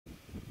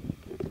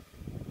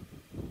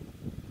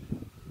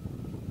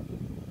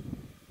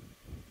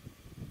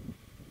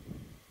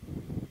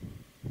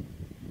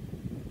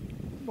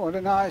What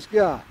a nice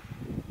guy.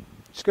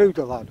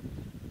 Scooter lad.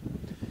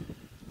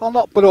 I'll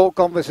not put all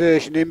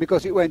conversation in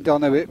because it went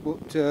on a bit,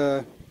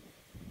 but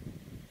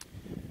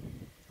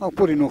I'll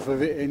put enough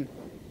of it in.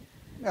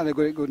 Had a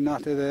good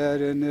natter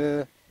there,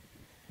 and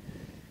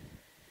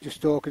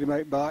just talking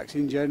about bikes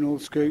in general,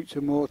 scoots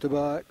and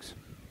motorbikes.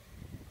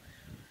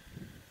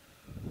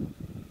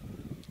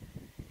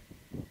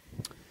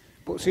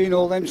 But seeing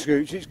all them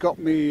scoots, it's got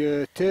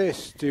me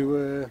taste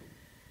to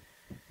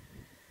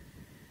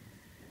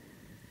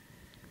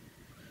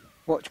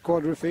watch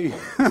quadrophene.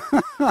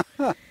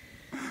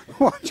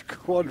 Watch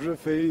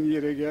quadrophene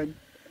here again.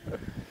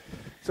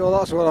 So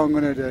that's what I'm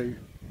going to do.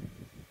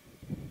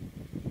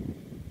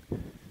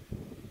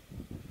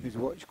 Is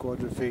watch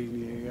quadrophene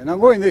here again. I'm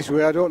going this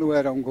way, I don't know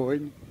where I'm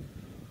going.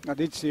 I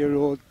did see a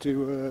road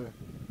to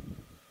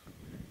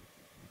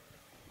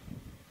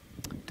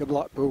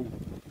Blackpool.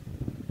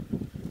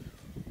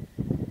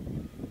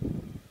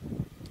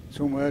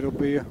 Somewhere up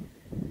here.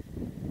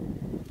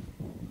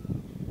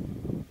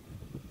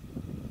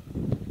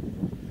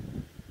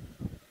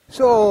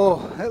 So,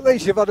 at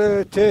least you've had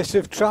a taste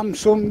of Tram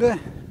Sunday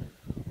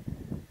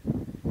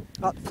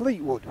at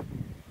Fleetwood.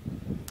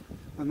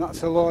 And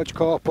that's a large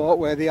car park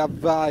where they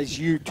advise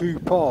you to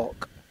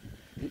park.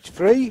 It's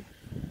free,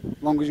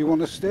 as long as you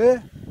want to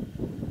stay.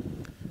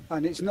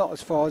 And it's not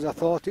as far as I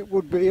thought it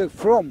would be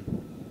from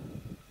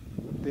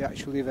the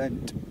actual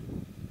event.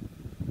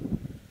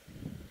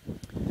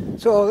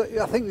 So,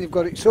 I think they've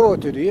got it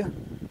sorted here,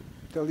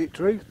 to tell you the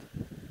truth.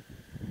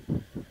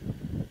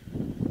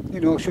 You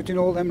know, shutting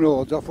all them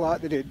roads off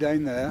like they did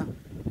down there,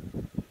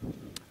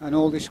 and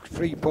all this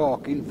free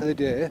parking for the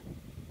day.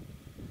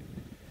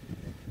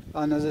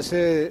 And as I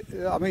say,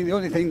 I mean, the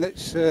only thing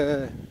that's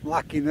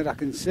lacking that I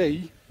can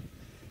see,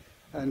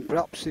 and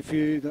perhaps if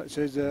you, that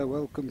says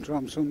welcome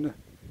Tram Sunday.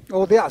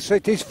 Oh, they ask, so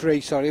it is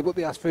free, sorry, but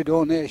they ask for a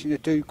donation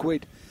of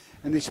 £2,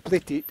 and they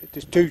split it.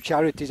 There's two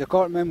charities, I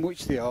can't remember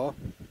which they are.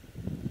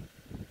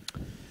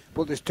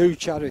 But there's two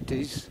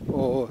charities,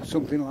 or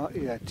something like,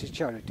 yeah, it is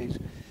charities.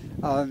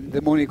 And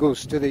the money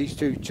goes to these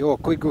two, or a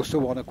quid goes to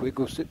one, a quid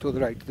goes to the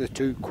other, out to the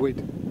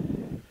 £2.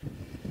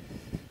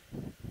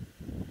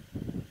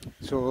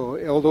 So,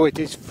 although it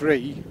is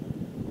free,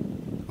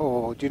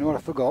 oh, do you know what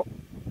I forgot?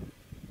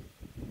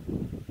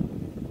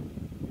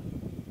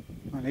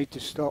 I need to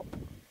stop.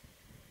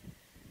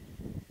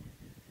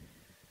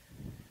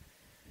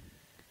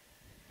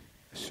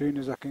 As soon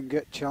as I can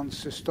get a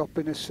chance to stop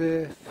in a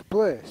safe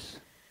place.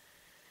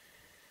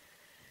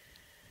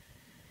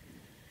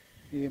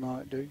 You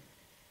might do.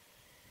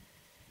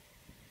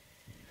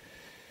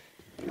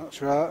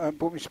 That's right, I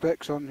put my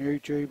specs on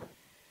YouTube.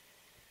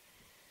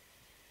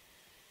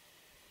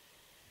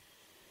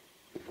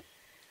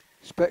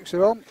 Specs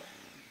are on.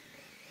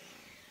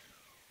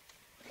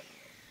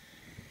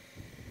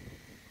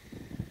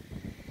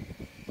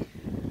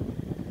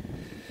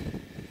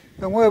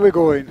 And where are we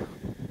going?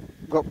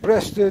 We've got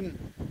Preston,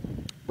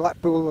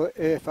 Blackpool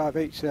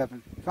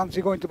A587.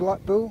 Fancy going to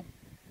Blackpool?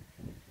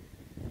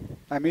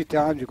 How many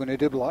times are you going to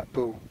do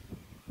Blackpool?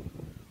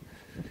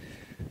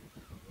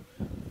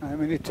 How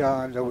many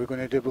times are we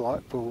going to do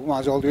Blackpool?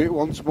 Might as well do it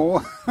once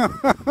more.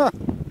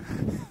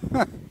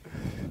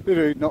 Be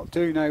rude not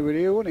to now we're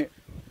here, wouldn't it?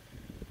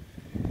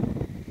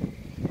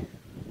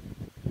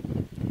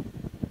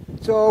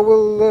 So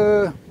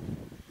we'll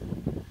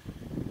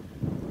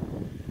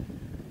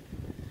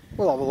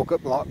have a look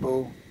at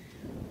Blackpool.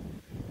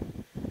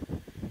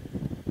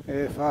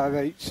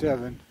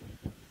 A587.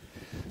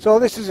 So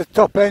this is the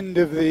top end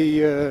of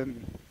the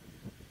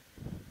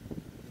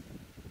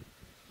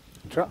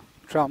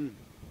Tram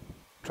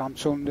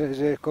Sunday, as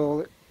they call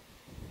it.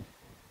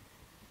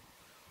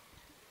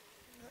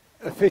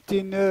 A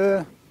fitting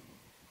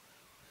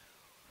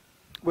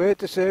way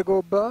to say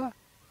goodbye.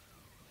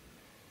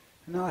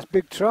 A nice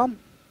big tram.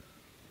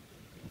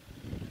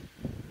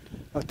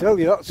 I tell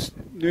you, that's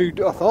new.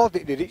 I thought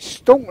it did. It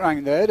stunk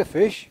round there, the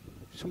fish.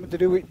 Something to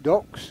do with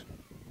docks.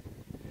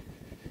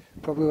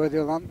 Probably where they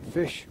land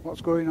fish.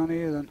 What's going on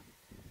here then?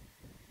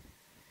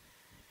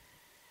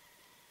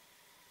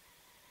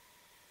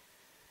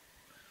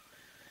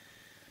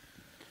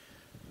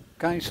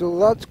 Council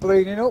lads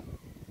cleaning up.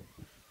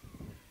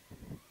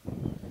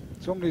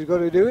 Somebody's got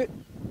to do it.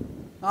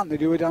 And they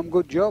do a damn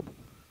good job.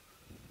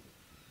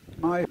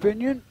 My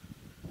opinion.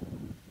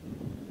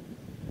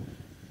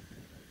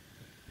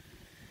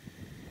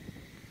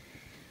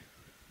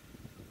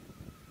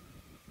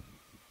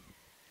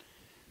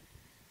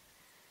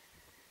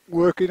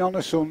 Working on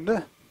a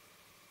Sunday.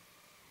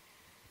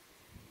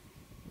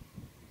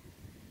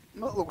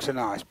 That looks a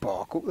nice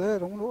park up there.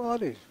 I wonder what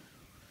that is.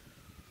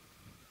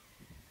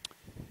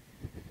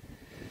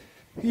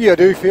 Yeah, I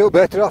do feel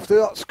better after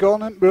that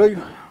scone and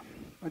brew.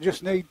 I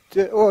just need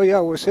to, oh yeah,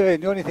 I was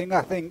saying, the only thing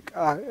I think,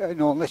 you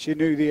know, unless you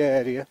knew the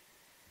area,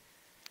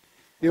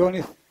 the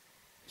only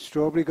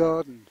strawberry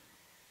garden,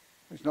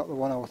 it's not the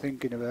one I was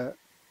thinking about.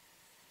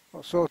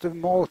 What sort of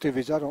motive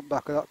is that on the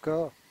back of that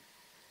car?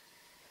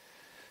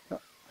 Is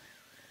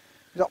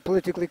that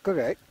politically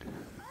correct?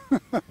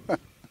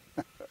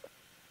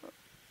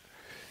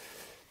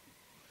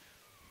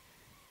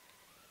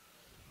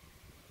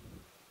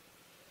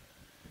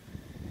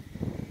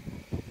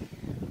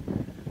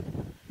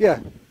 Yeah,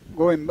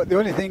 going, but the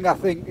only thing I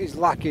think is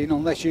lacking,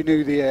 unless you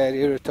knew the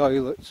area, are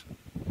toilets.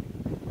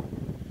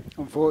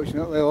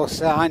 Unfortunately, or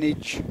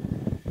signage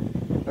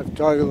of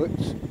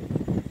toilets.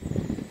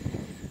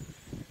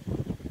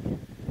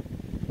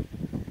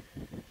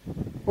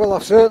 Well,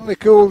 I've certainly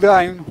cooled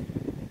down.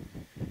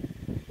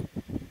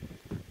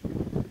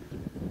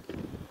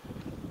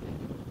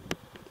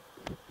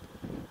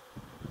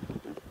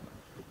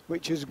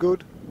 Which is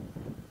good.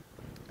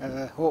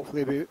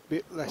 Hopefully a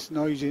bit less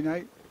noisy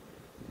now.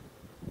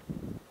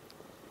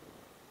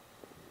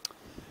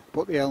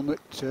 Put the helmet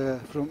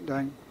front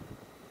down.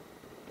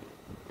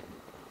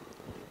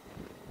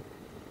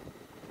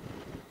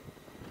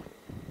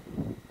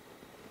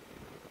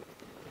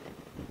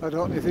 I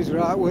don't know if it's the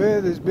right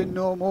way, there's been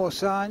no more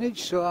signage,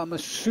 so I'm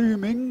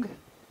assuming.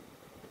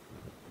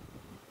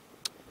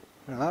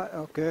 Right,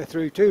 okay,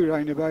 through 2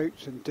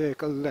 roundabouts and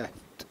take a left.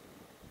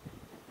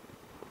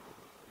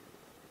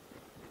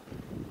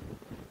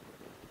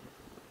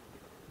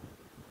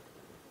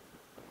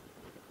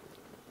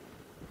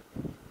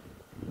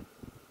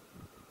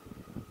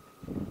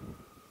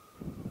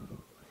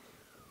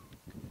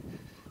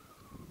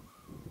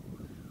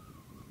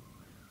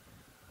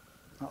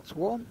 That's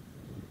 1,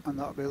 and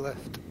that'll be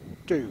left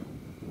 2.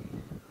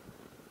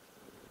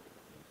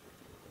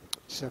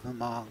 7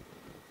 mile.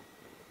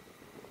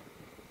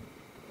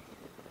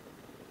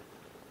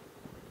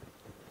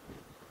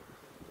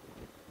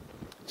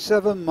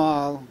 Seven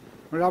mile.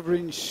 We're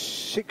averaging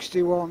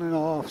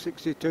 61.5,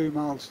 62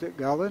 miles to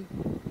gallon.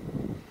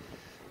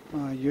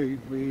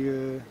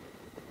 We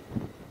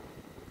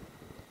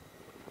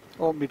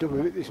opened it up a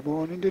bit this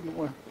morning, didn't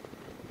we?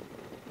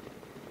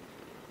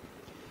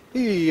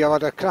 I've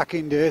had a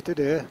cracking day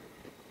today.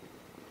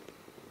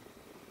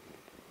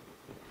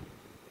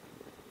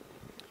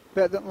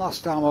 Better than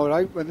last time I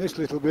was out when this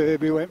little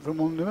baby went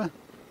from under me.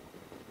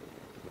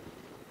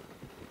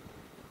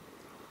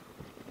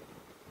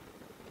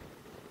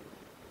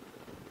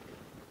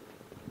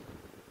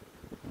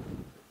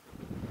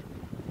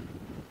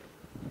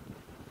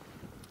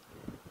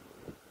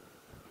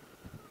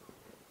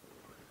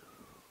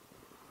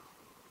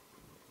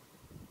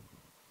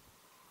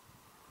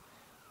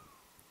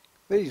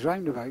 These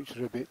roundabouts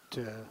are a bit,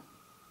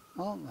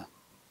 aren't they?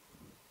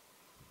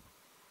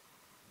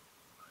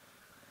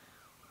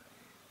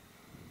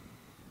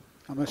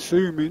 I'm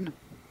assuming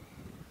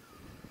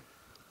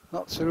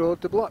that's the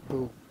road to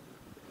Blackpool.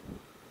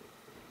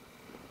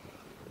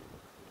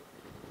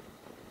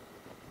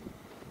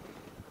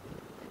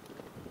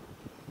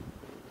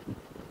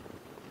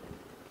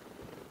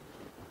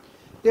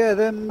 Yeah,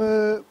 them,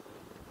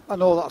 I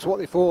know that's what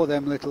they're for,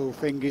 them little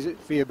thingies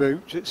for your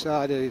boots at the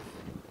side of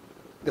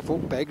the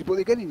foot pegs, but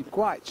they're getting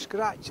quite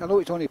scratched. I know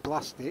it's only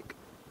plastic,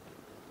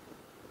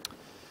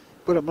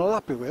 but I'm not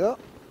happy with that.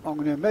 I'm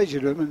going to measure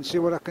them and see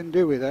what I can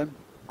do with them,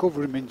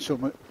 cover them in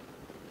something.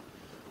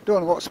 Don't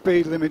know what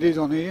speed limit is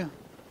on here.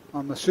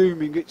 I'm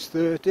assuming it's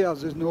 30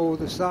 as there's no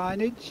other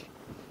signage.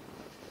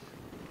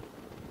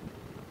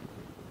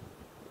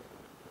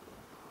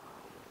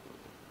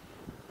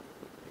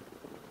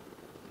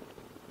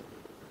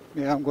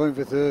 Yeah, I'm going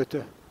for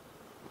 30.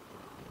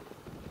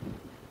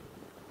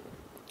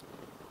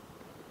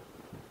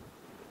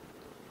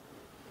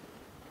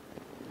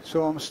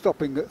 So I'm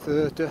stopping at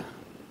 30.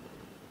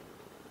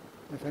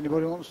 If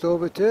anybody wants to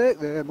overtake,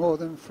 they're more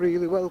than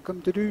freely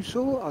welcome to do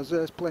so, as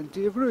there's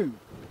plenty of room.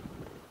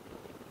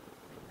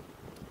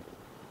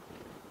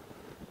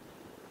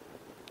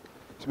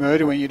 It's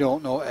murder when you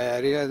don't know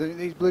area.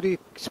 These bloody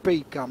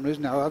speed cameras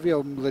now have you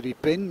on bloody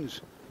pins.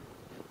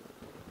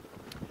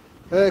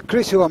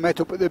 Chris, who I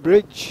met up at the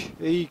bridge,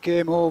 he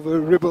came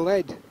over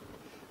Ribblehead.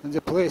 There's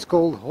a place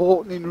called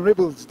Houghton in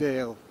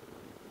Ribblesdale.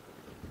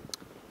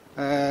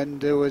 And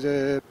there was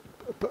a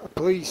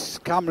police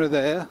camera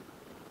there,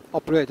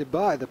 operated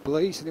by the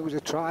police, and it was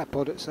a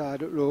tripod at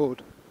side of the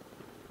road.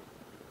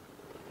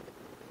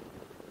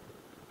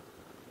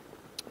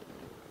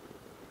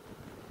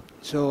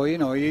 So, you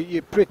know,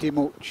 you pretty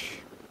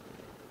much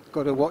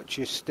got to watch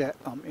your step,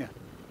 haven't you?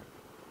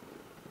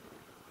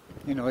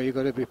 You know, you've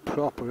got to be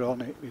proper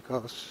on it,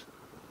 because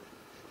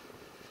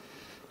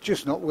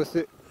just not worth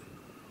it.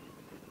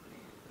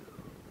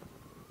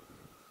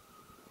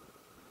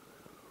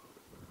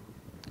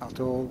 At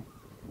all.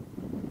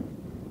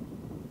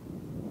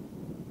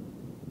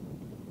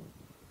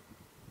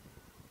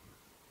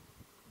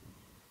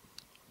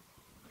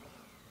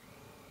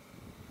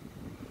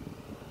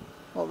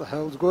 What the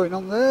hell's going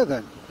on there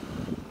then?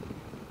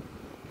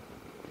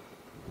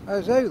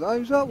 How's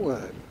that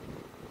work?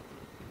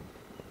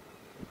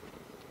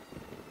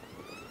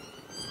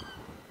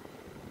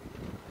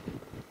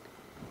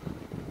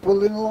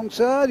 Pulling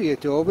alongside of you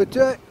to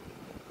overtake?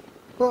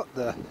 What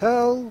the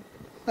hell?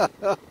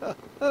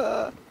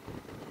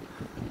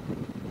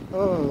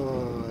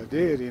 Oh,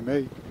 dearie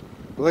me.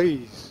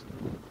 Please.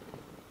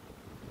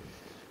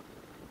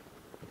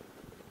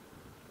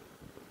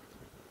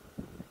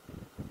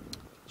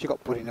 She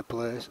got put in a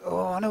place.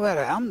 Oh, I know where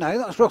I am now.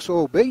 That's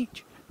Rossall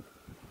Beach.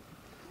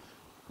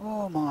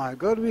 Oh my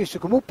God, we used to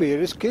come up here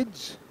as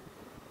kids.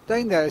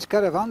 Down there is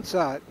caravan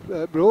site,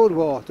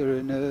 Broadwater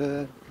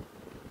and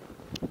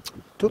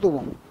t'other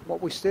one,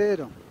 what we stayed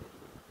on.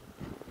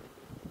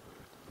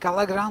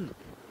 Callagran.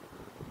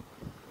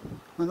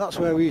 And that's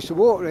where we used to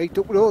walk right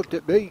up road to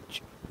the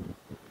beach.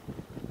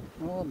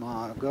 Oh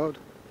my God.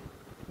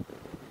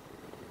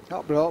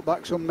 That brought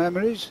back some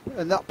memories.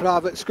 And that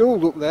private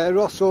school up there,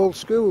 Rossall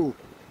School.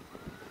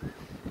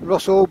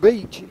 Rossall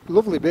Beach,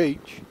 lovely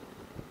beach.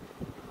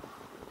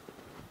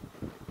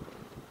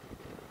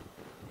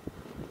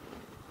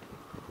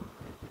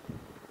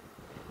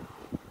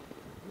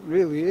 It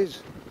really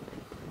is.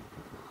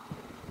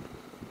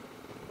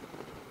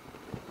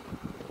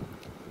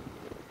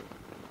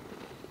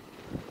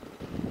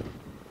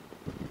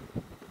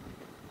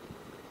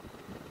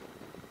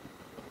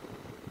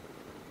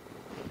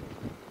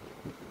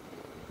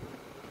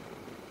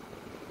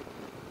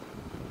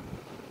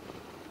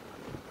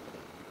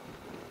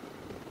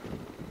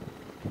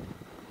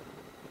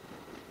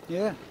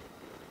 Yeah,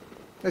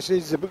 this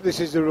is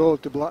the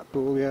road to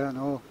Blackpool. Yeah, I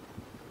know.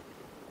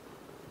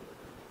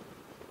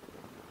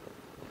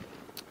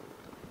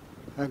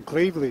 And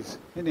Cleveland's,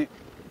 isn't it?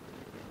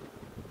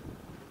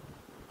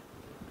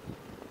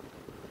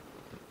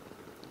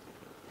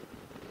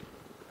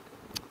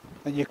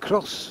 And you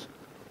cross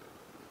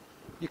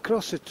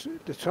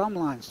the tram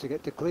lines to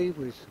get to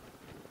Cleveland's.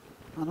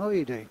 I know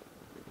you do.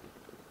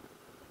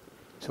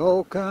 It's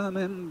all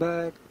coming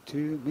back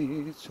to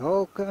me. It's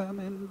all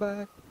coming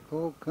back.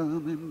 All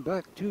coming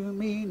back to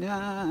me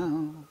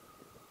now.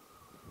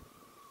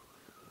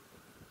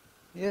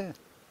 Yeah.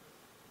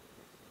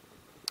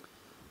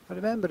 I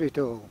remember it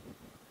all.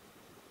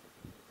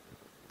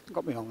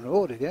 Got me on the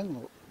road again,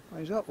 look. How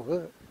does that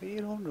work? Get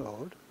your own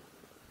road.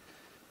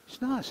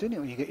 It's nice, isn't it,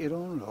 when you get your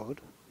own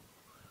road?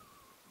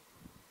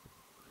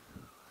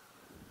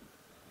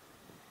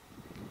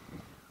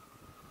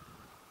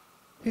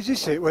 Is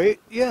this it?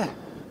 Wait, yeah.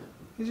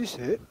 Is this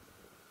it?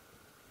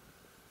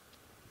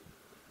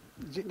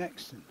 Is it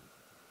next then?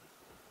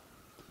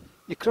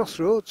 You cross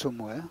road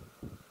somewhere.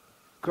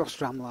 Cross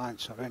tram line,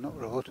 sorry, not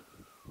road.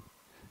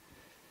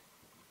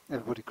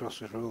 Everybody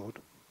crosses road.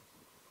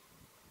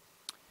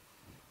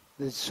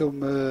 There's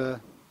some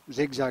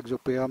zigzags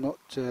up here. I'm not,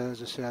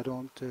 as I say, I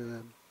don't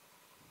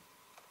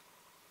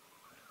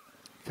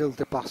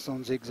filter past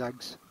on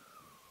zigzags.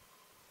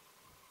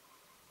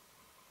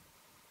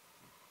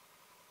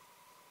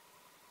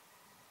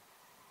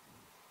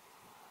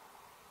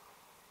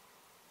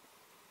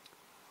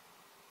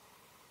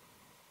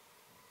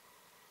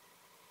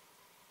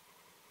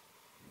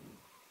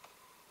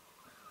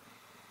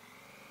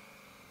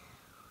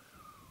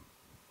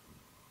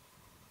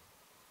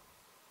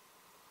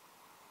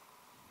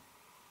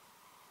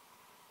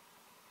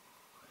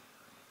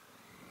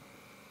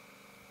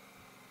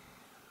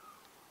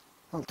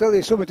 I'll tell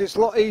you something, it's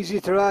a lot easier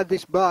to ride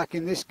this bike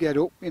in this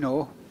get-up, you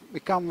know, my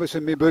canvas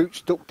and my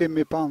boots tucked in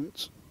my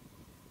pants,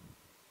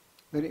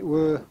 than it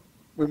were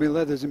with my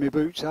leathers and my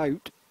boots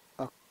out.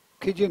 I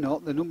kid you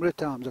not, the number of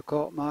times I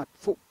caught my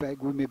foot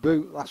peg with my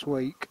boot last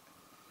week.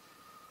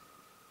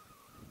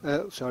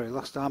 Sorry,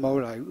 last time I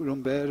was out, were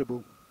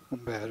unbearable,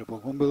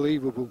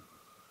 unbelievable.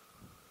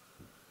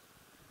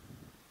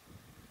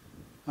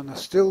 And I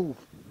still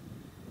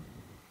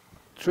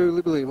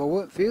truly believe I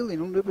weren't feeling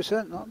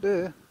 100% that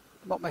day.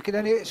 Not making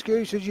any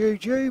excuses,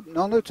 YouTube,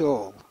 none at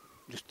all.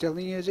 Just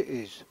telling you as it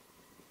is.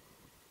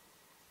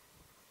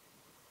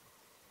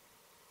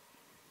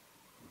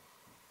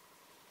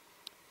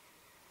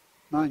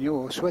 Man,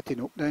 you're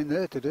sweating up down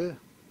there today.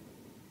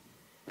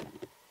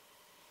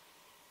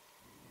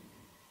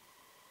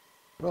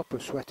 Proper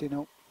sweating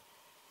up.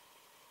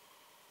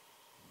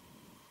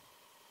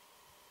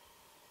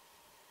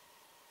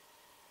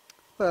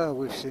 Well,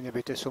 we've seen a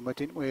bit of summer,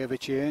 didn't we, of a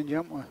change,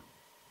 haven't we?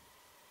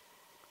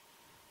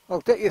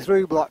 I'll take you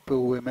through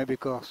Blackpool with me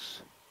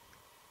because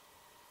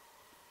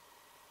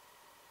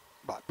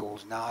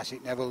Blackpool's nice,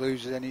 it never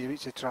loses any of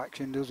its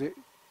attraction, does it?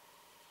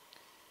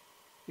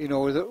 You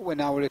know, when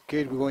I was a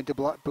kid, we went to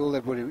Blackpool,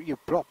 everybody, you're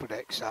properly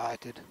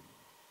excited.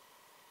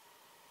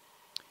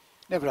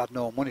 Never had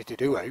no money to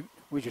do out,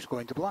 we just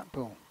going to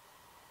Blackpool.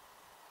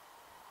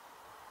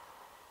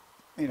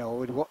 You know,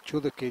 we'd watch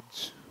other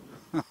kids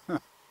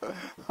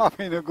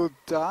having a good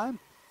time.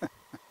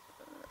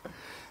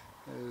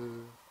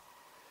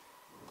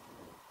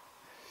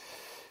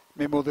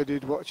 My mother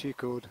did what she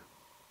could.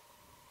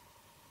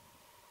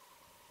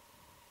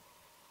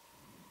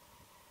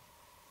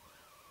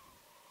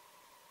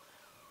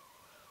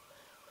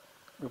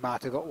 We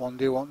might have got one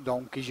day want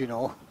donkeys, you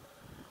know.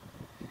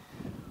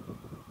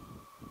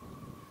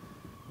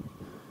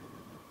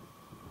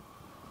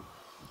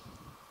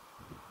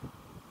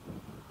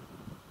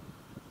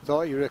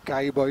 Thought you were a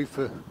cowboy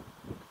for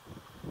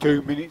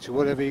 2 minutes or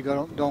whatever you got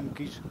on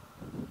donkeys.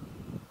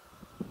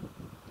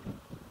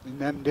 In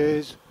them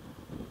days.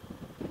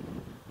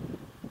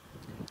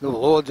 There were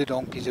loads of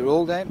donkeys, they were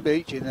all down the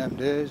beach in them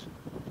days.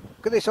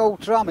 Look at this old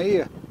tram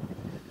here.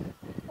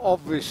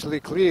 Obviously,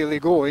 clearly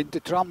going to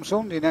Tram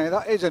Sunday now.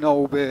 That is an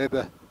old baby.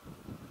 Look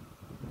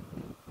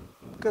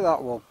at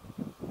that one.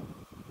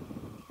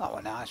 That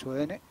was nice,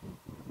 weren't it?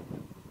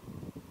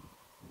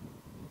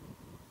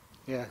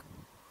 Yeah.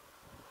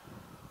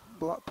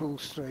 Blackpool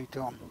straight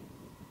on.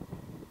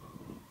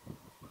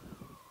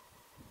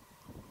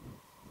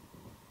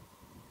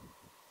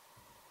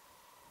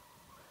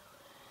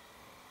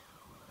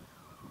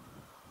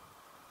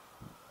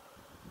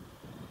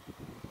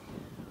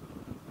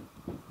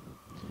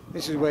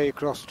 This is where you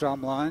cross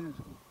tram lines.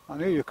 I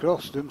knew you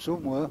crossed them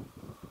somewhere.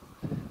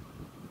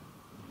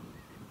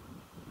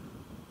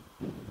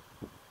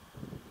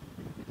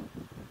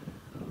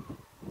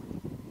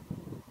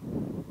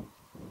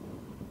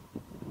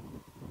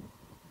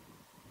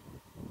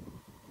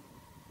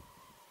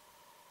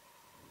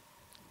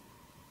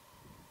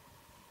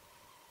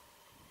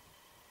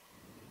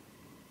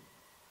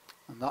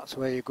 And that's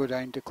where you go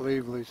down to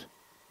Cleveland's.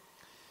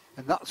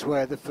 And that's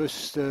where the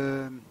first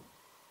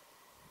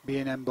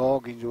B&M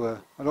bargains were.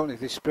 I don't know if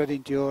they're spread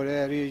into your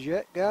areas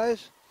yet,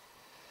 guys.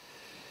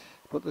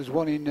 But there's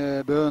one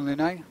in Burnley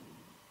now.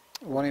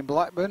 One in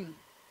Blackburn.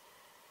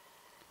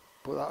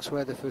 But that's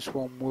where the first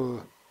one were.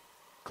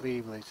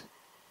 Cleveland's.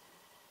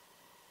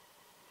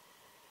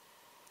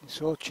 It's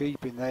so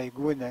cheap in there. You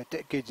go in there,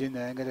 take kids in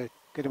there and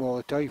get them all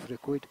a toy for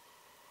 £1.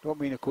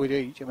 Don't mean £1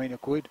 each, I mean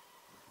 £1.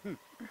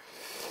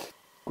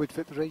 £1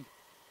 for 3.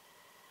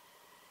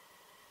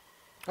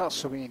 That's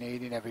something you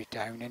need in every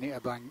town, innit,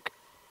 a bank.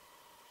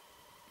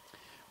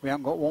 We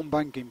haven't got one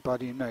bank in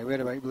Paddington now,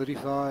 we're about bloody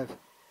 5.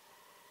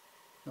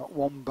 Not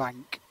one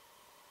bank.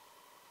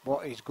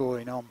 What is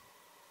going on?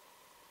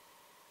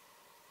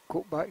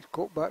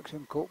 Cutbacks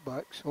and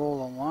cutbacks,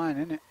 all online,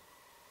 innit?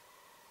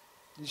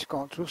 You just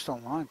can't trust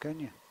online, can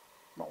you?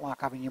 Not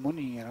like having your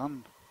money in your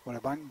hand or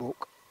a bank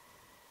book.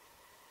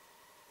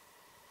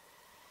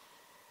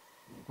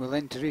 We'll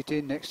enter it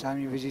in next time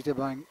you visit a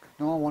bank.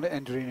 No, I want it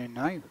entering in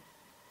now.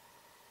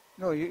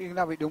 No, you can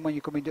have it done when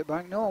you come into the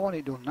bank. No, I want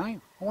it done now. I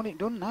want it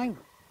done now.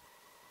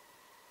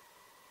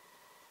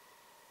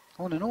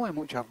 I want to know how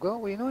much I've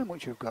got. Well, you know how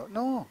much you've got.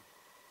 No.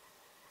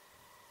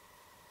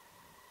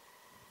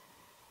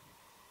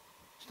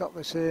 It's not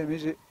the same,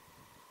 is it?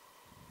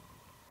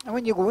 And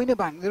when you go in a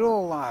bank, they're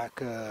all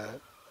like,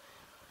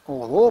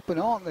 all open,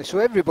 aren't they? So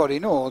everybody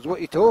knows what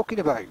you're talking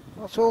about.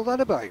 What's all that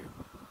about?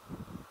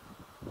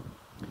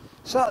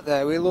 Sat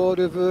there with a load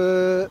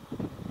of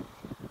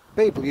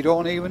people you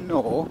don't even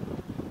know,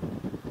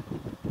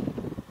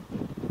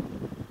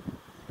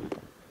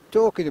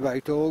 talking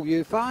about all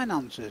your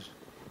finances.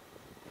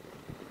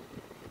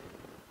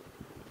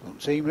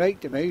 Don't seem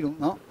right to me, don't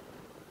that?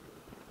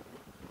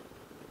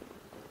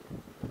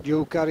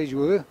 Dual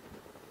carriageway.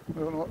 I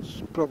don't know,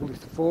 it's probably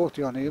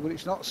 40 on here, but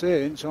it's not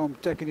saying, so I'm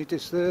taking it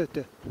as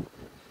 30.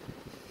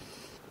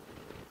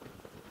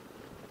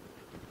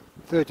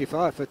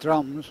 35 for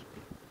trams.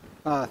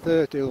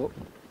 30, look.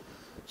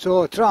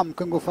 So a tram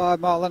can go 5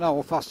 miles an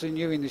hour faster than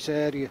you in this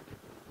area.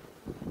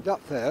 Is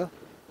that fair?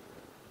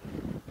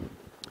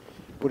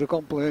 Put a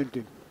complaint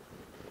in.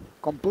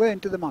 Complain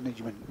to the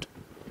management.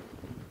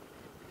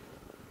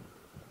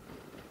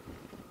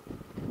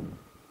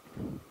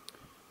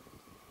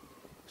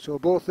 So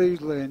both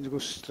these lanes go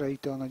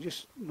straight on. I'm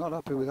just not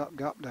happy with that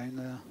gap down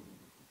there.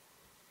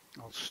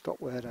 I'll stop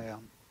where I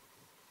am.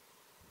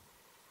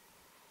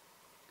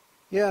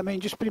 Yeah, I mean,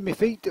 just putting my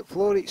feet to the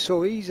floor, it's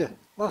so easy.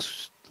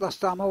 Last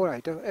time I was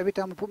out, every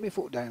time I put my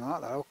foot down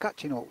like that, I was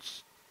catching all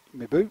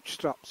my boot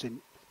straps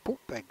in foot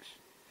pegs.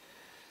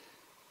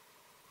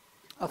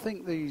 I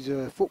think these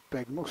foot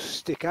pegs must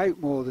stick out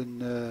more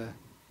than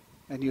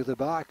any other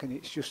bike, and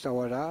it's just how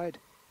I ride.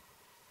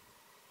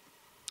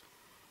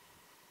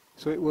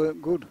 So it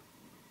weren't good.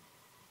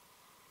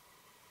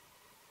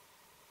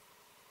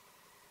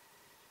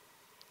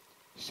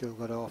 Still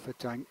got half a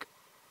tank.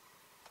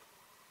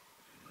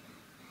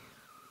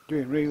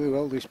 Doing really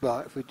well this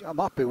bike. I'm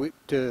happy with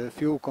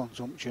fuel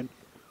consumption.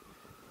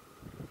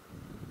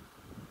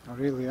 I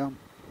really am.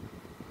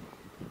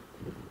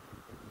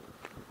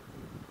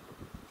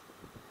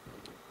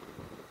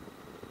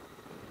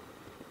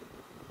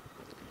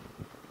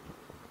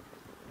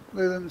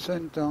 Lytham,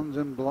 St Anne's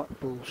and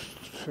Blackpool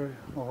Street.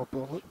 Oh,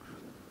 bollocks.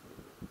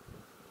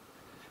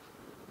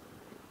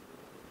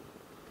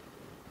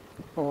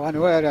 Oh, I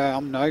know where I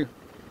am now.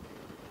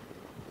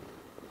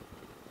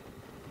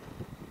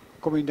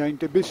 Coming down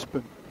to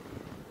Bispham.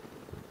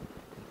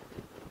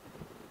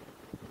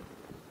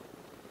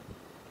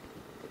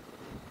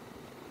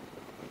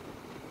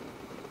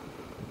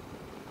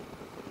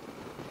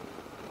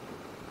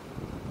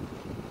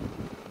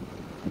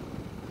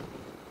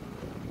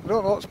 I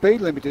don't know what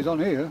speed limit is on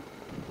here.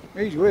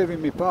 He's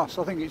waving me past.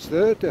 I think it's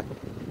 30.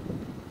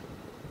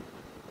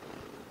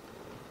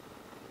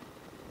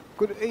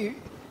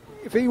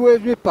 If he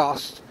waves me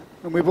past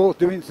and we're both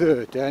doing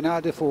 30 and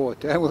I do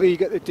 40, will he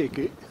get the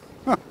ticket?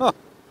 I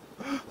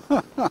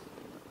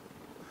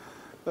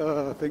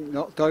think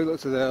not.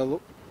 Toilets are there,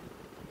 look.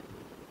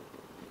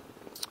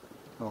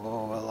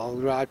 Oh well, I'll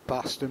ride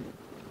past them.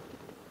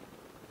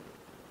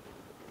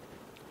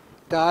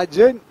 Tide's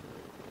in.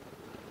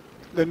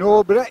 The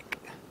no-break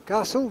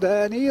castle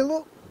down here,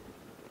 look.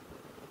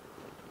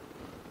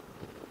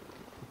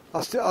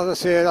 As I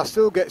say, I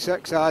still get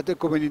excited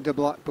coming into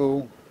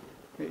Blackpool.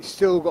 It's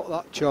still got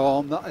that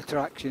charm, that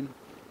attraction.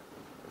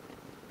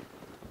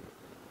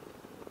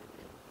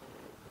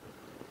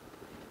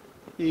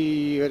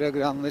 He had a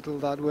grand little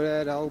lad with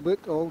Air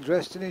Albert, all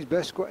dressed in his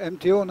best, got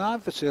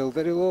MT09 for sale,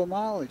 very low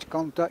mileage,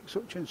 contact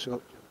such and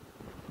such.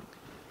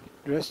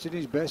 Dressed in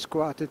his best,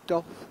 quite a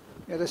tough.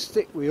 He had a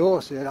stick with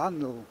horsehair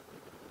handle,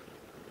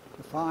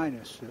 the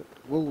finest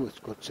that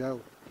Woolworths could sell.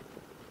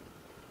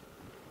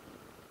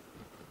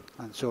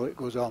 And so it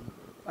goes on.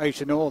 I used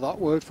to know that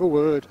word for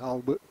word,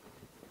 Albert.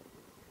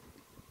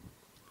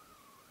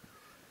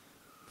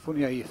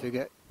 Funny how you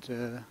forget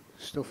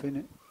stuff in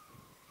it.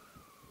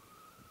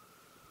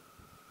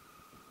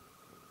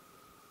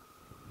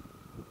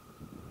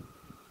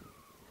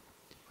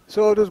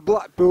 So does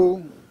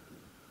Blackpool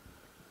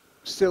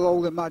still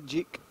hold a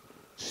magic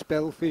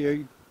spell for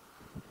you?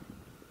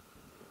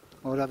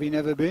 Or have you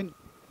never been?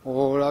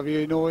 Or have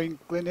you no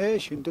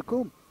inclination to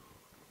come?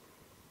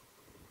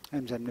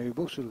 Them's them new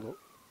buses, look.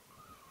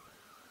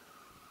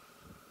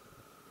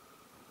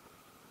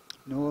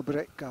 No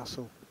brick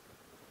castle.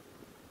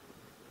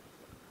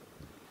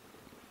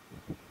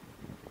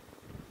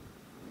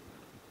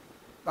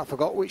 I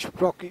forgot which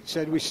sprocket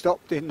said we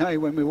stopped in now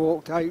when we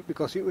walked out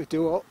because it was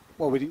too hot.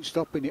 Well, we didn't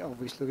stop in it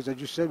obviously because I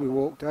just said we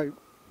walked out.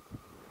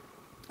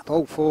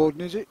 Old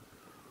Ford, is it?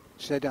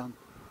 Sedan,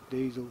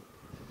 diesel.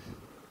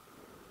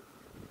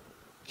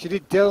 She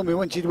did tell me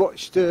when she'd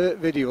watched the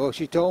video,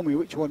 she told me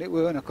which one it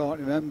were and I can't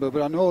remember,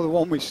 but I know the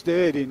one we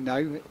stayed in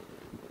now.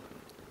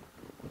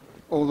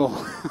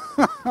 Although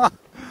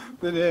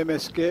the name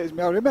escapes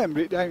me, I remember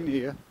it down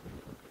here.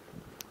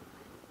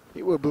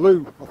 It were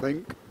blue, I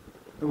think.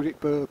 Or was it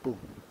purple?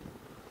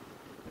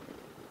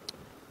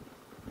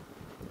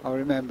 I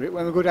remember it.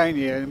 When we go down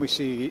here and we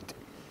see it,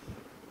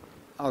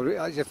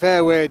 it's a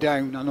fair way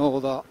down, I know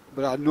that,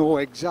 but I know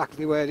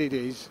exactly where it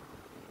is.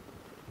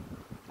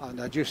 And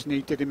I just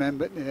need to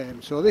remember the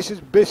name. So this is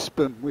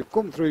Bispam. We've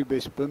come through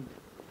Bispam,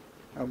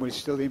 and we're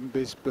still in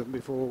Bispam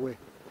before we...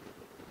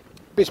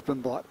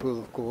 Bispam Blackpool,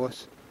 of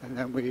course, and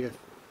then we...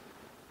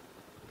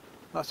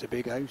 that's a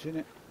big house, isn't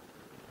it?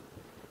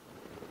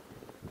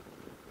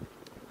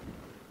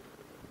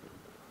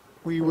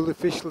 We will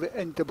officially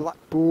enter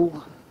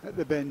Blackpool at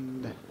the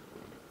bend,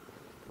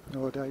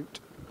 no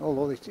doubt.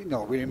 Although,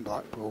 no, we're in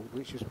Blackpool,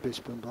 which is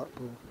Bispam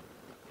Blackpool.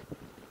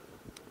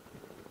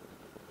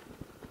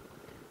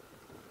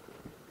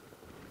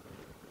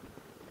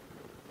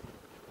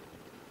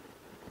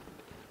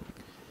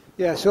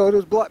 Yeah, so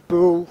does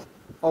Blackpool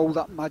hold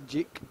that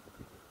magic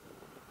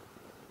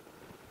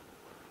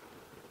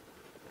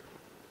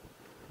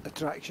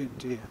attraction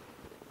to you?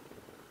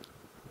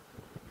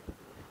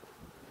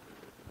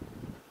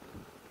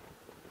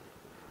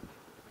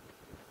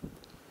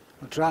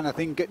 I'm trying to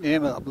think of the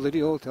name of that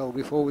bloody hotel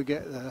before we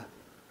get there.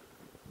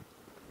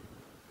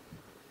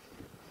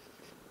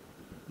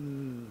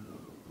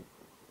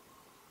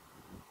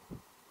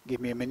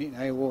 Give me a minute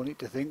now, I won't need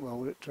to think while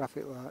we're at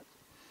traffic lights.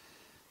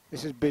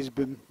 This is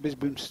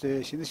Bispam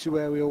Station. This is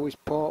where we always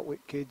park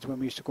with kids when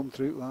we used to come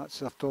through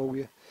lights. I've told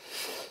you,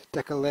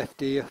 take a left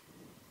here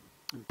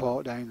and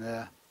park down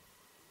there.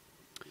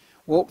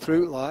 Walk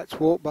through lights,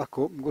 walk back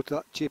up and go to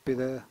that chippy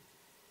there.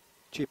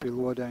 Chippy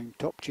lower down,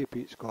 top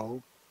chippy it's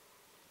called.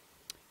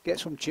 Get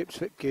some chips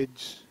for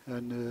kids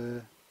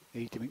and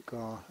eat them in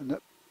car. And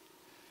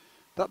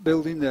that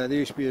building there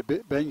used to be a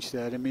bit bench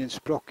there, and me and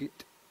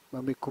Sprocket,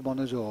 when we come on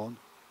his own,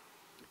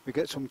 we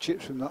get some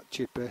chips from that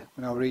chippy.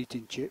 When I were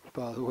eating chips,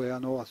 by the way, I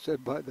know I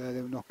said back there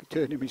they were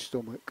turning my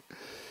stomach.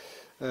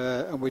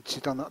 And we'd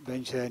sit on that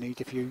bench there and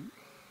eat a few.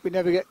 We'd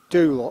never get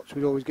two lots,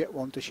 we'd always get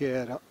one to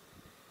share at.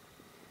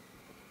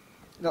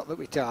 Not that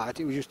we tied,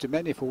 it was just a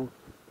manyfold.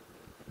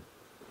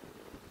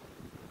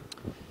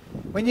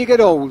 When you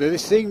get older, they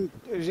seem,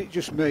 is it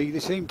just me, they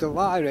seem to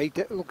lie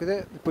right. Look at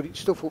it, they're putting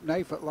stuff up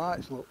now for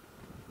lights, look.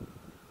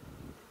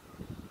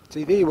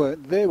 See, they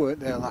weren't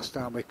there last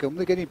time we come.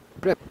 They're getting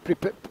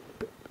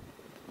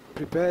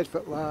prepared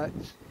for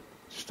lights.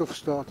 Stuff's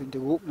starting to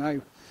go up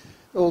now.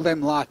 All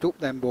them light up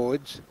them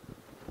boards.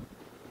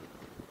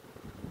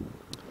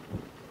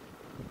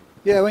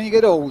 Yeah, when you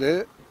get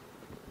older,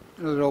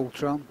 another old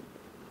tram.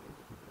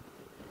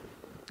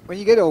 When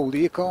you get older,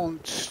 you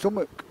can't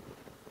stomach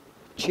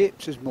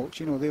chips as much,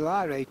 you know, they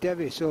lie right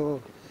heavy.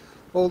 So,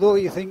 although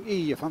you think,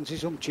 you fancy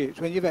some chips,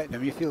 when you've eaten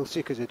them, you feel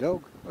sick as a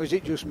dog. Or is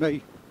it just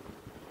me?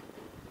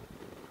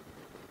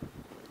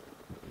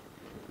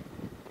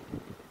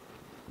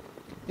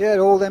 Yeah,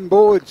 all them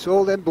boards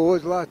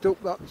light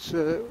up. That's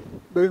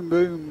Boom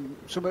Boom,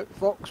 Summit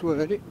Fox,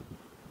 weren't it?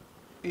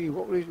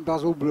 What was it?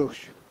 Basil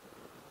Brush.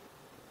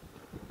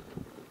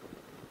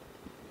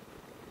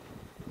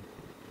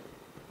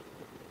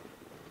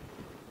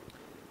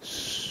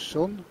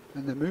 Sun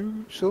and the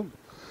moon, sun.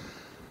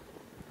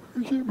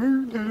 Is it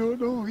moon? I don't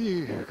know.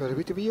 Yeah, got a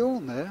bit of a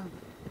yawn there.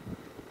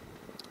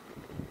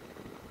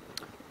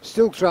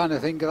 Still trying to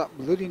think of that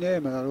bloody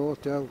name of that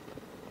hotel.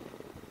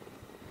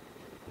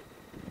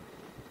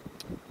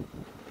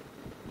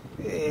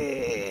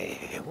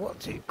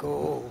 What's it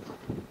called?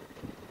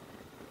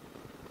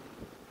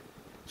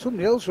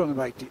 Somebody else ran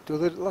about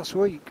it last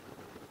week.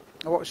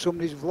 I watched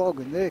somebody's vlog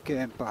and they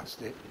came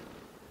past it.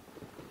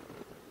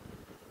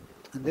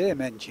 And they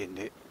mentioned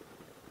it.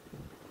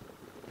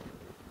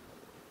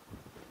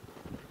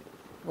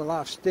 Well,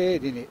 I've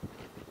stayed in it.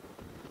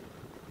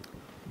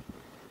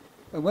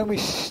 And when we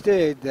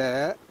stayed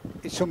there,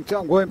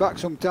 going back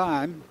some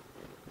time,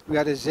 we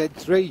had a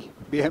Z3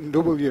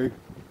 BMW.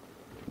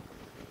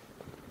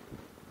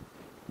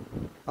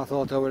 I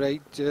thought I would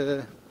eat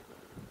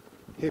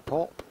hip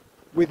hop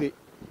with it.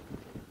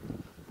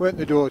 Went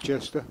to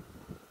Dorchester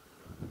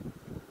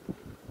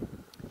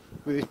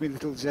with this my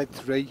little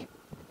Z3,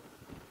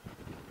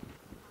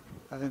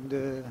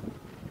 and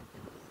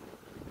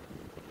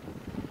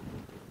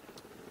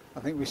I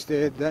think we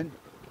stayed then.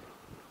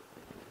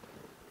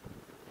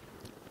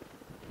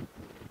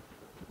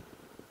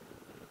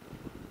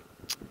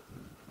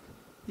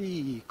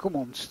 Come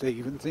on,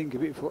 Stephen, think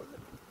of it.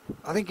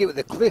 I think it was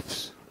the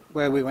Cliffs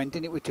where we went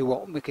in. It was too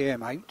hot and we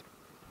came out.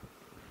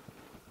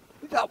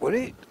 That were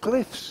it,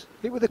 Cliffs.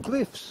 It were the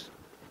Cliffs.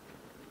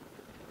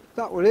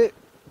 That were it.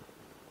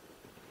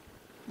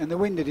 And the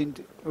wind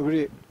didn't. Were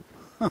it?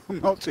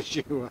 I'm not so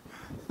sure.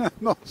 I'm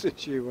not so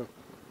sure.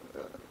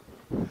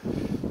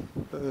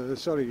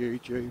 Sorry,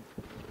 YouTube.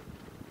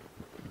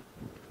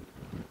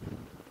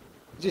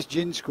 Is this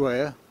Gin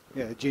Square?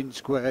 Yeah, Gin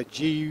Square.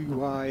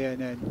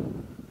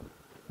 G-Y-N-N.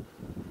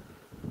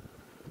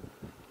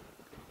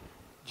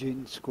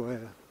 Gin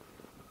Square.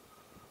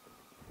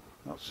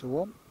 That's the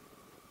one.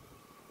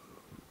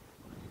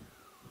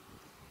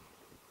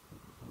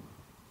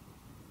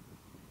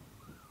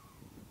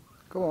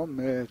 Come on,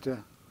 mate,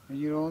 in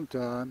your own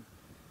time.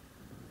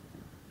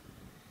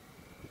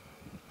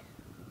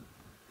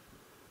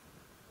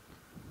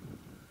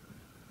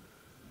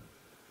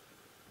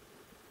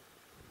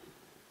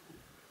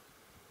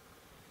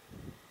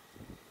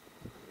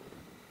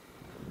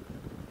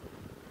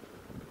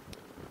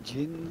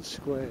 Gin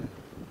Square.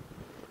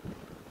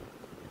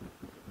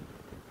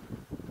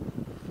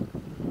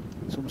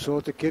 Some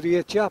sort of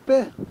career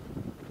chappy.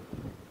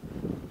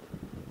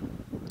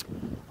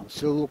 I'm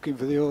still looking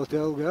for the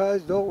hotel,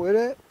 guys, don't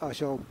worry. I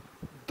shall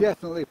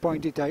definitely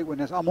point it out when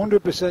I'm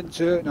 100%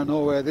 certain I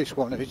know where this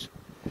one is.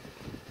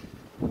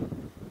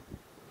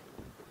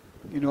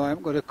 You know, I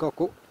haven't got a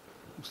cock up.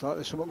 Looks like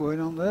there's something going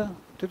on there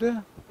today.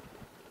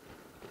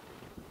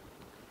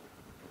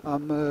 I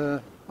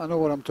know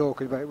what I'm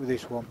talking about with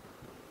this one.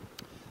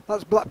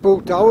 That's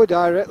Blackpool Tower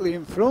directly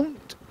in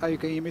front. How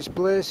can you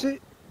misplace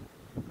it?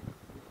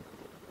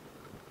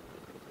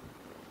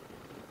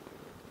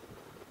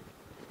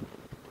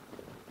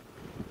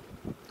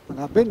 And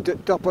I've been to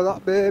the top of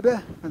that baby,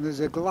 and there's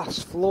a glass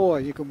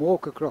floor. You can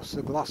walk across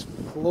the glass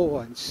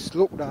floor and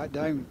look right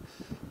down,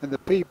 and the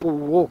people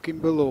walking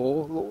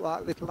below look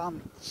like little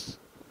ants.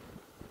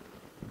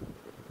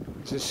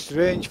 It's a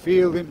strange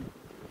feeling.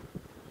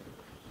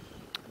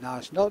 Now,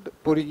 it's not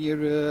putting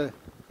your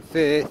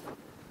faith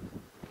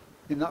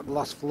in that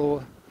glass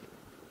floor.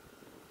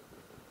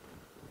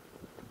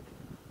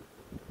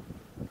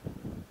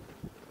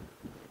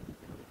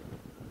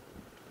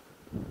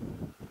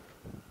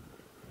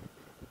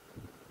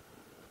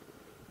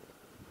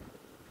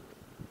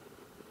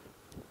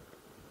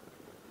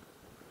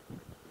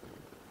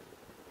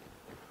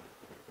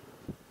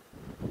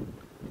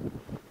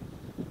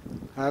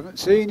 I haven't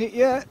seen it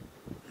yet.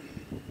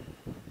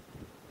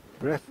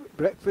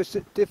 Breakfast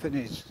at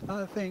Tiffany's.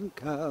 I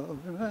think I'll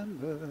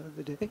remember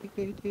the day.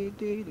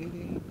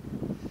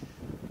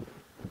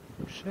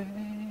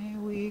 Say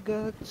we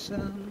got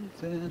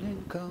something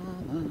in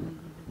common.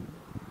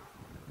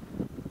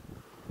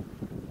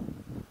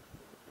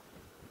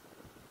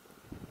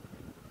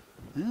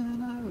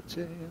 And I would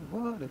say,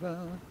 what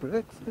about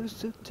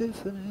breakfast at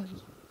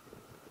Tiffany's?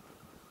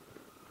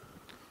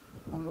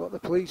 I wonder what the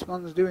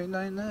policeman's doing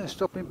down there,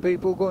 stopping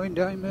people going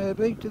down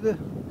maybe to the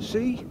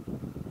sea.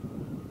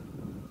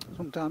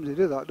 Sometimes they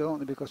do that, don't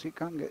they, because it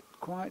can get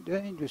quite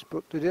dangerous,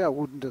 but today I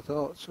wouldn't have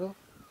thought so.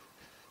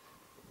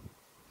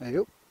 Hey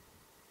up,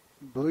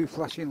 blue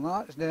flashing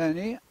lights down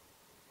here.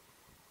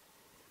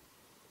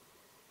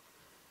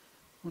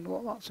 Wonder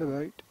what that's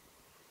about.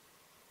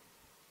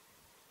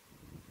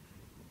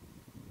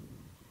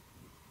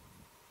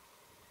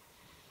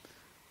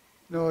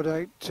 No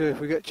doubt if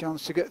we get a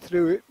chance to get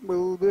through it,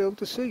 we'll be able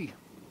to see.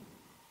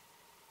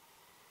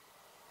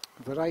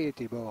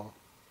 Variety bar.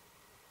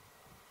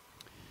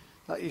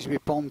 That used to be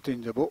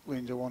Pontins or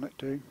Butlins, I want it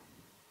to.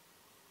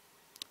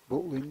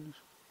 Butlins.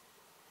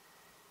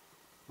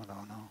 I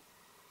don't know.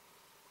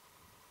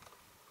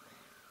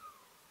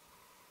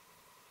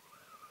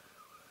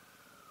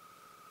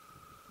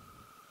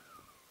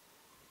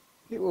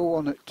 It will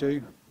want it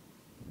to.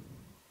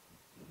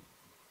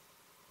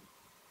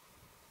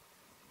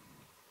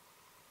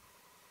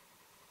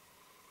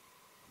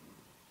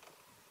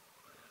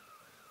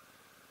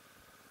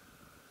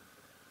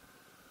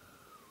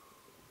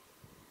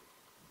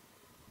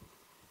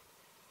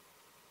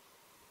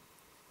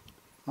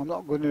 I'm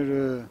not going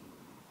to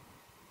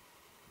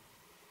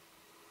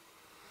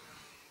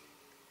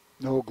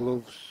no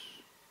gloves,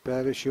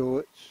 pair of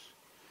shorts,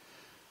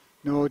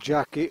 No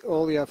jacket,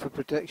 all you have for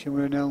protection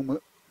with an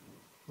helmet.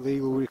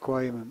 Legal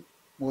requirement.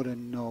 What a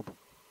knob.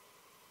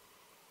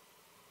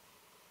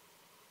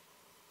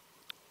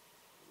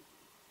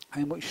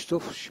 How much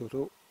stuff? Shut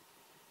up.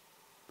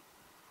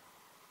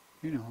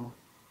 You know,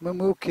 when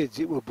we were kids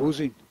it were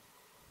buzzing.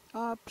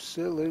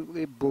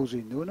 Absolutely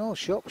buzzing. There were no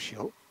shops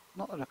shut.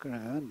 Not that I can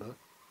remember.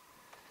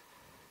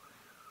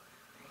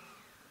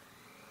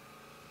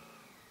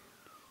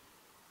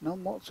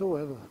 None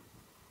whatsoever.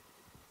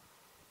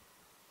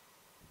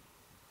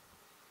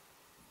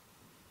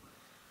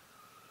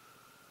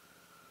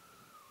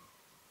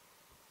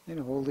 You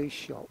know, all these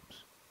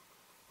shops.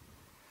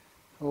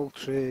 All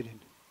trading.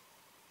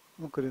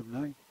 Look at them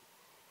now.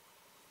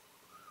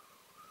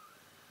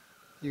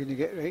 You're going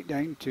to get right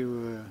down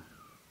to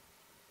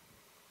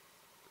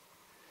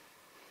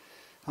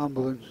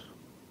ambulance.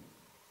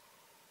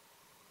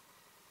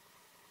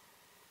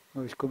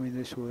 Oh, he's coming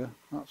this way.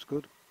 That's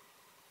good.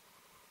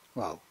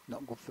 Well,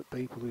 not good for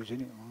people who's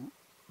in it like that.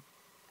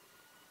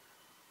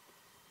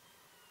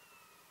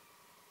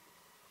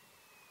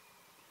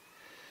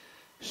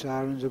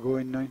 Sirens are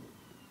going now.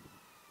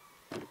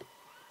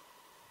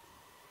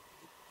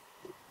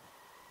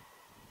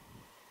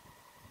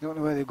 Don't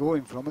know where they're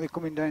going from. Are they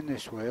coming down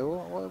this way?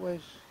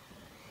 Where's...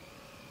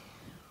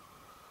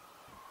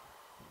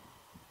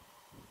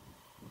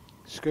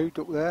 Scoot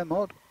up there,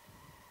 Mod.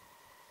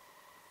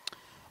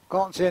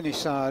 Can't see any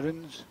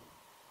sirens.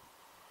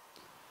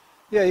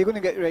 Yeah, you're going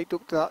to get right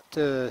up to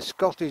that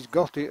Scottish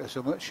Got It or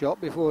something shop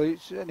before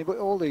it's anybody.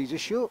 All these are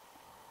shut.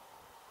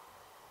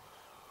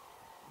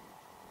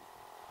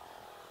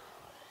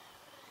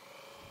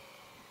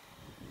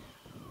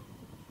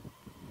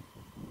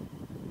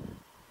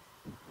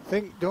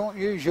 Don't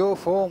use your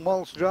phone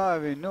whilst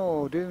driving.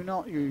 No, do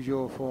not use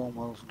your phone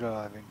whilst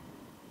driving.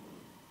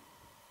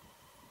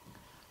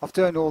 I've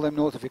turned all them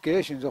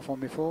notifications off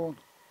on my phone.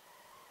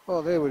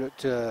 Oh, they were at...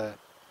 that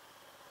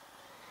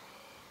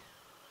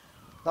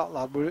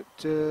lad were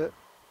at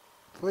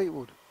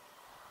Fleetwood.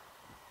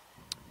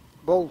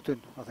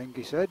 Bolton, I think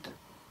he said.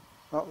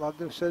 That lad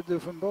said they're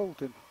from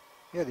Bolton.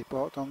 Yeah, they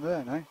parked on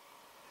there now.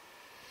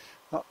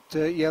 That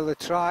yellow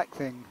trike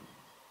thing.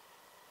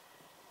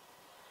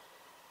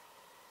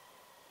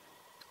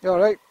 You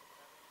alright?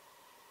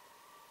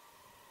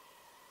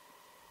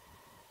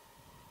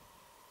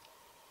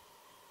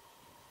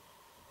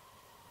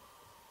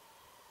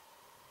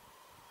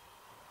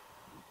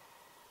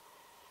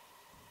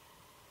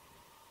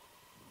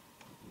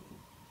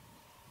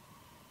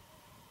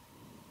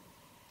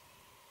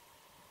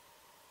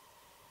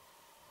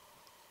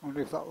 I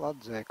wonder if that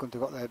lad's there. Couldn't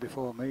have got there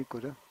before me,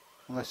 could he?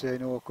 Unless they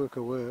know a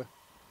quicker way.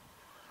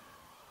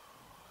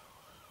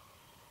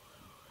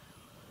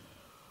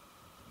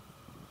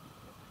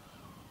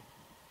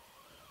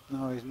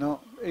 No, he's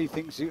not. He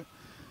thinks he...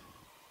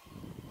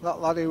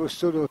 That lad he was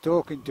stood there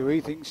talking to, he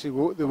thinks they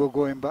were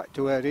going back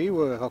to where he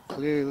were. Or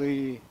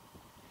clearly...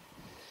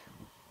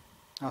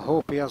 I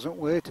hope he hasn't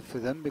waited for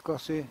them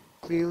because he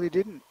clearly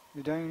didn't.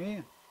 They're down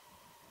here.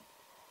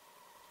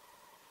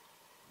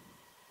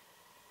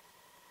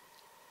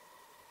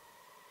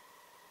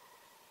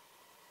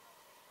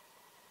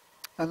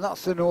 And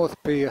that's the North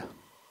Pier.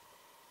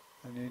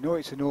 And you know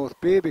it's the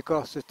North Pier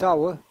because the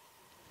tower,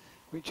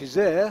 which is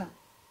there,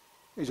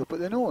 is up at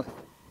the north.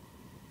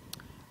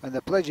 And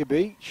the Pleasure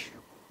Beach,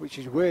 which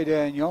is way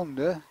down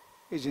yonder,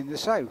 is in the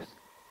south.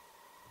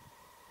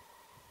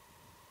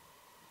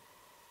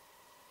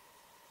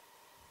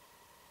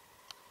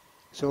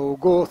 So we'll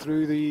go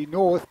through the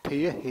North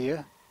Pier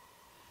here,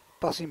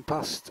 passing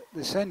past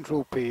the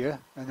Central Pier,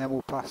 and then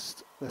we'll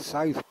pass the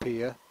South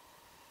Pier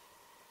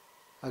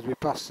as we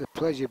pass the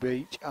Pleasure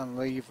Beach and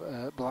leave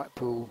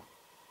Blackpool,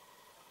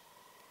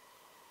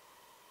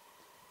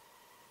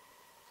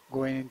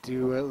 going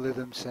into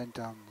Lytham St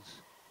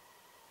Anne's.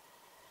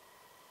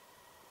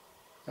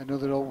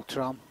 Another old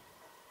tram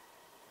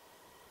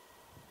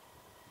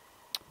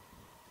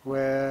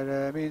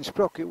where me and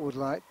Sprocket would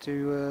like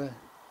to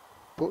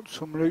put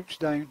some roots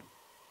down,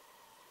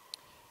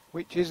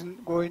 which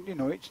isn't going, you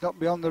know, it's not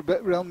beyond the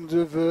realms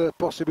of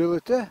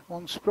possibility.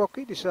 Once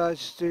Sprocket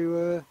decides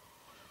to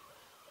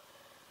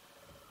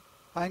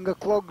hang her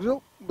clogs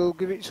up, we'll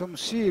give it some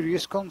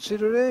serious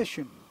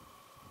consideration.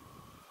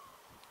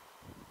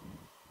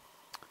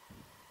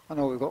 I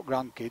know we've got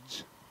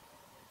grandkids,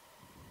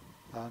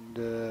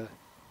 and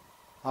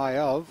I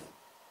have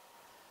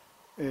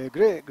a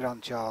great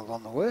grandchild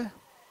on the way,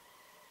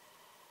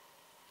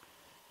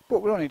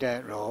 but we're only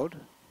down the road,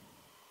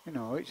 you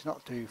know, it's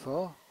not too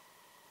far,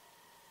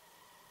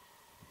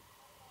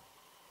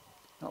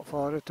 not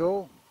far at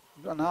all,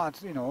 and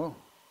I'd, you know,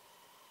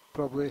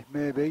 probably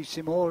maybe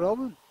see more of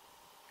them,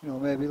 you know,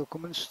 maybe they'll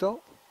come and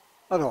stop,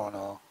 I don't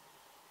know.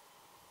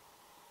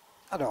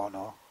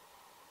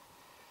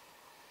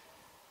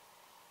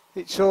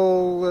 It's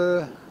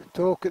all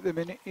talk at the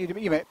minute. You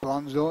make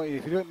plans, don't you?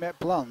 If you don't make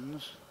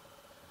plans,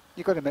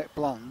 you've got to make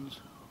plans.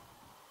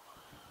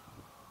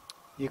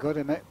 You've got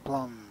to make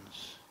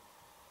plans.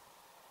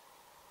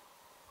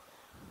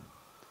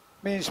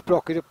 Me and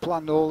Sprocket have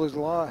planned all his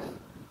life.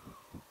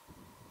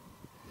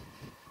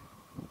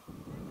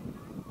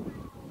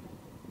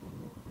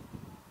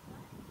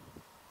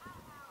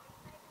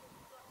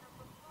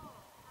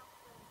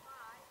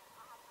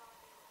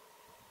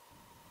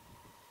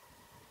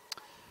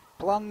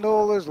 Planned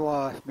all his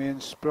life, me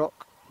and Sprock.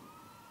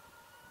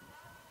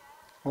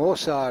 More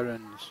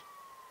sirens.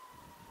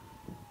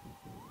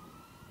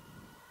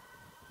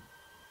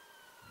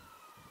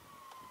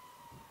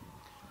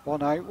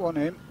 One out, one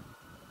in.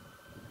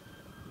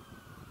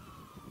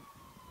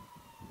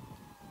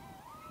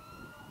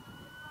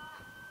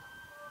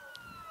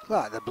 It's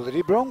like the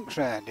bloody Bronx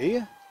round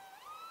here.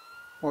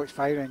 Oh, it's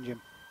fire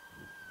engine.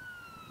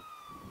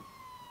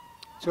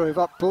 So we've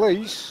got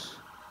police,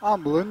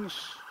 ambulance,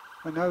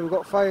 and now we've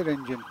got fire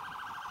engine.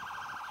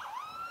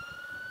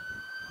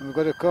 And we've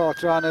got a car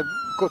trying to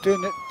cut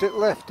in at the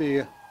left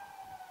here.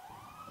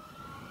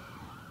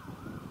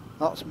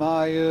 That's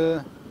my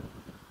to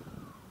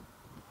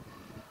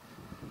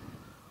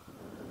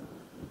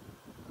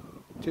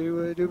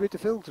do a bit of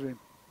filtering.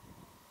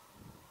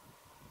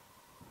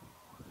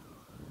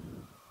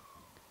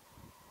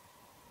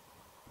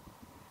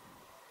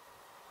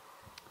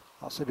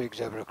 That's a big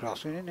zebra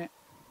crossing, isn't it?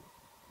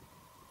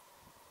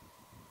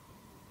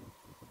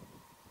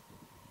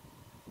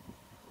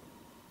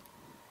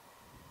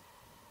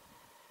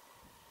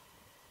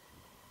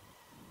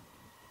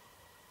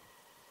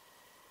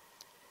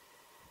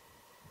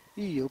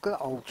 Eee, look at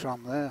that old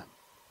tram there.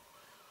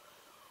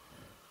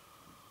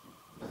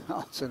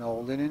 That's an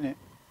old one, isn't it?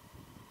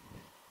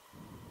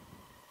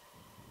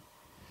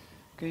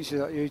 Can you see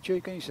that,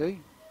 YouTube? Can you see?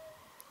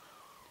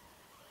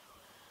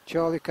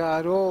 Charlie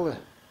Cardola,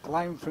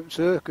 clown from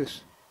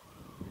circus.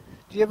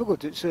 Did you ever go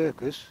to the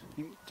circus?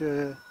 In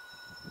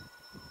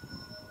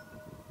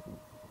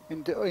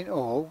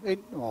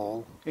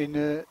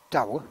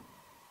Tower.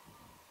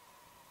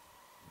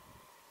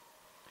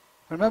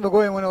 I remember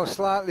going when I was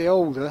slightly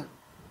older.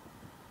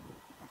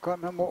 I can't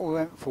remember what we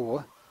went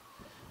for,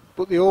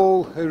 but the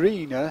old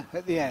arena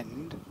at the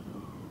end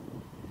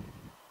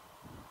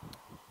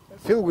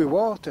filled with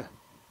water.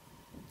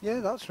 Yeah,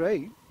 that's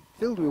right,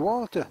 filled with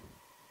water.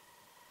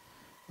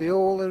 The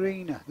old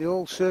arena, the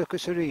old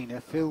circus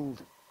arena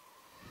filled.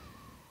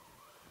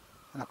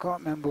 And I can't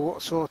remember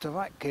what sort of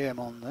act came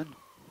on then.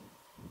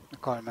 I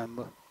can't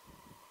remember.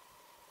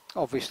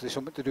 Obviously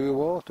something to do with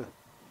water.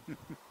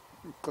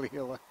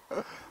 Clearly.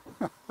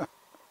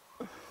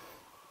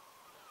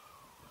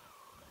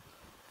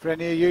 For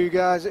any of you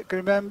guys that can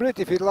remember it,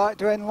 if you'd like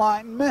to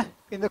enlighten me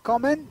in the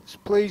comments,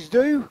 please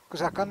do,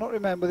 because I cannot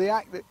remember the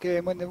act that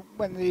came when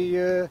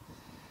the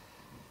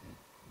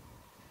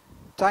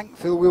tank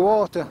filled with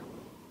water.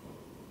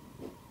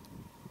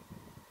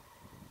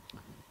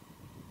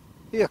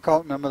 Yeah, I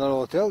can't remember the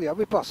hotel. Yeah,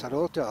 we passed that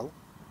hotel.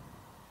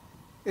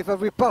 If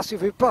we pass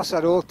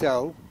that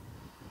hotel,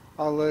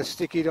 I'll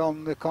stick it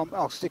on the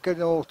I'll stick a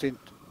note in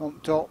on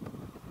top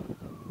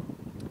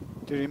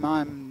to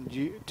remind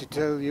you, to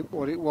tell you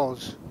what it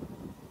was.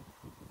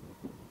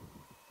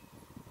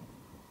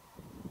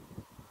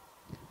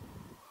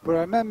 But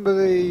I remember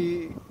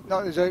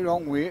not there's anything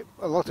wrong with it,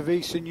 a lot of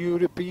Eastern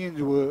Europeans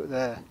work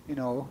there, you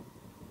know.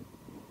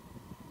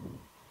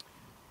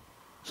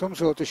 Some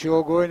sort of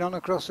show going on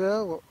across there,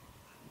 look.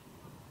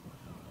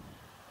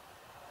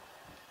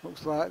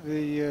 Looks like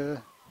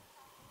the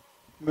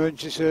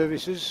emergency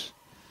services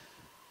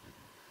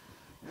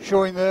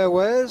showing their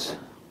wares.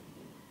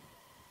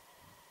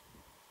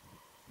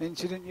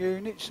 Incident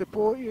units,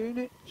 support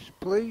units,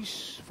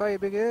 police, fire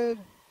brigade.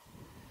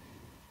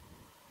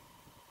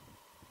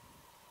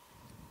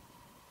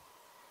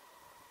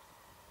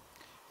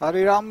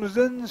 Harry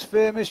Ramsden's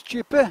famous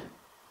chipper.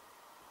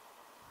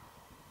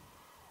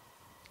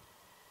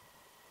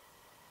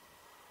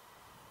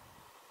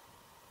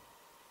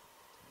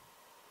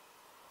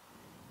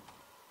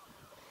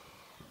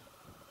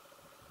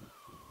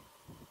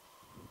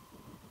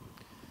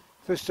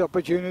 First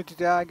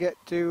opportunity I get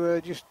to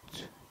just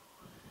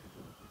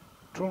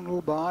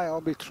trundle by,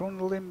 I'll be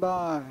trundling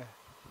by.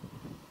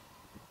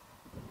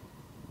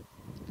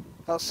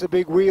 That's the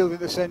big wheel at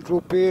the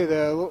central pier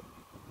there, look.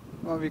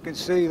 Well, if you can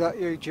see that,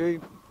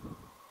 YouTube.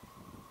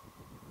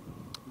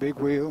 Big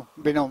wheel.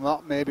 Been on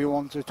that maybe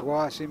once or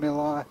twice in my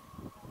life.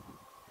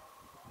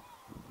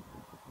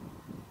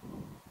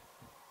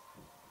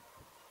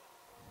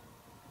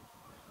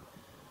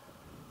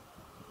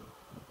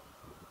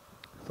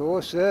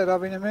 Horse there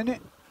having a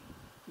minute.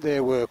 They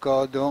work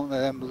hard, don't they,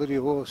 them bloody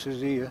horses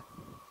here.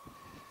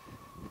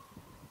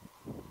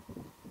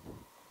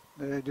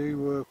 They do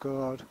work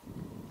hard.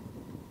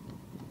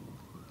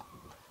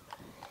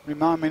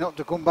 Remind me not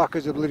to come back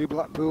as a bloody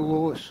Blackpool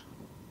horse.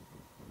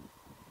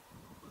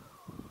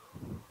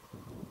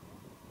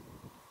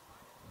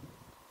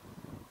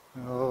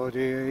 Oh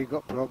dear, he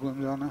got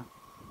problems on her.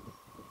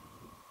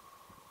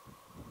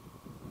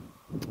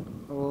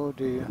 Oh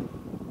dear.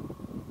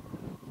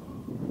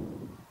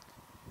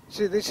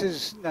 See, this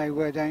is now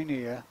we're down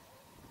here.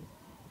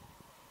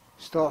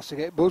 Starts to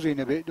get buzzing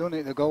a bit, doesn't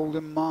it? The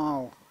Golden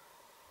Mile.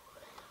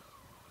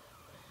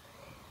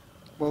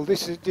 Well,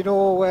 this is, do you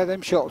know where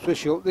them shops were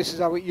shut? This is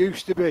how it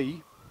used to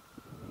be.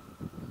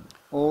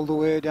 All the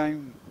way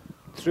down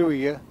through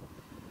here.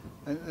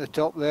 And at the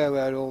top there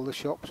where all the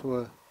shops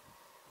were.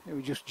 It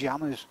was just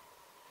jammers.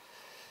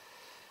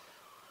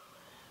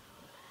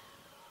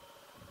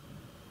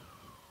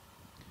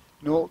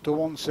 Note to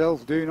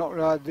oneself, do not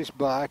ride this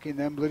bike in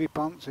them bloody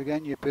pants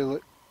again, you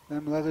pillock.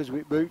 Them leathers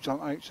with boots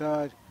on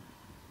outside.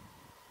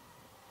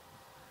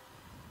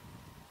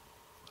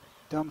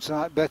 Damn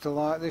sight better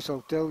like this,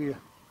 I'll tell you.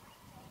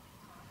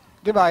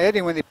 Do my head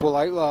in when they pull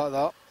out like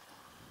that.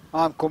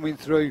 I'm coming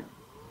through.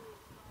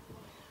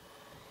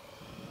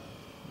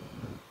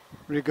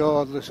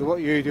 Regardless of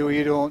what you do or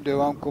you don't do,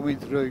 I'm coming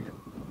through.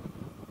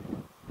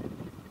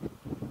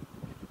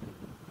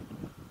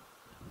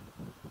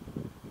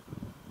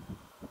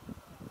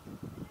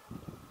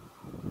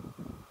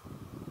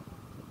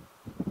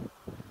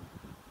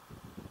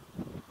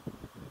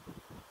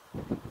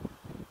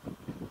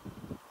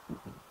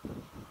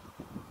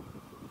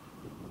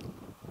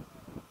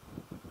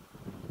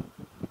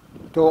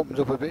 It opens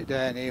up a bit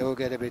down here, you'll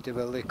get a bit of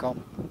a lick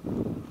on.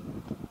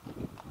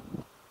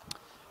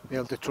 Be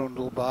able to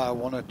trundle by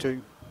one or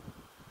two.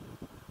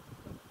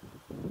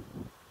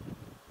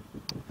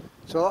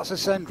 So that's the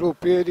central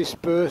pier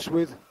dispersed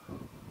with.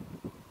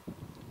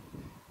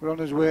 We're on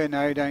his way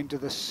now down to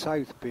the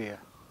south pier.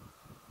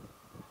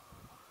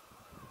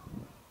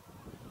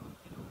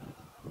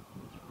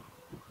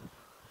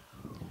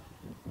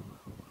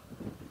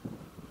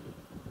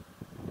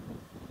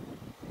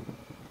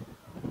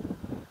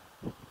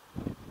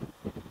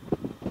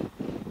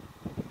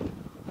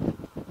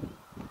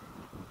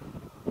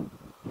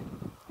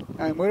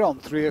 And we're on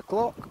 3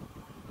 o'clock.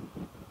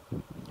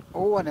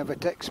 Oh, I never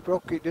text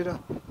Sprocket, did I?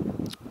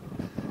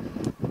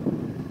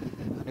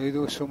 I knew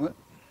there was something.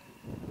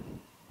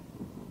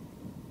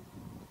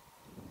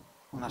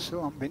 And I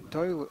still haven't been to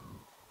toilet.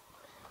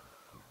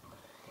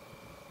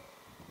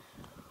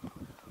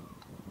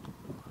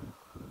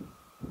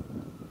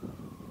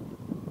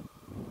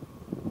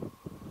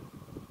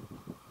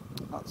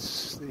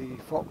 That's the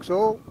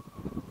Foxhole.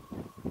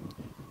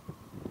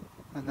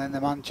 And then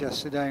the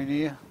Manchester down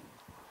here,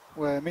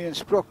 where me and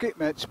Sprocket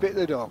met Spit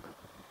the dog.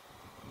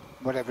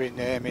 Whatever his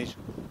name is.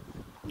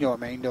 You know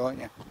what I mean, don't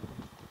you?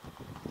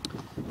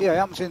 Yeah, I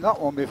haven't seen that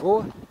one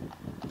before.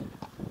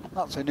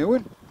 That's a new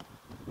one.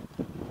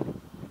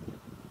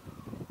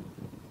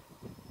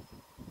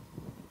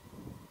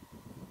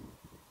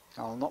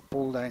 I'll not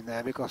pull down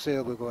there because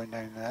he'll be going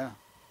down there.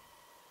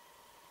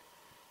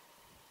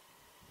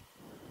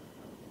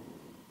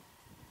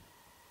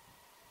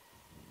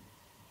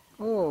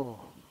 Oh,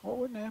 what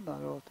was the name of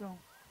that hotel?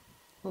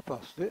 We're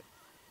past it.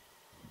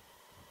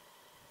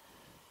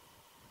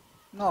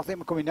 No, I think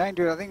we're coming down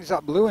to it. I think it's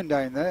that blue one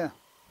down there.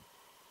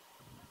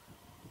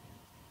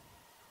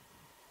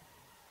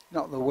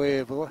 Not the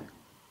Waverley.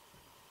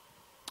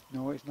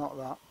 No, it's not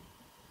that.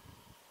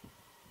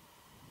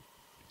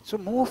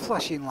 Some more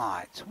flashing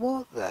lights.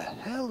 What the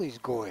hell is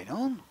going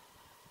on?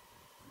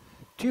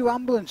 2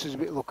 ambulances, a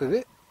bit look of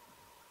it.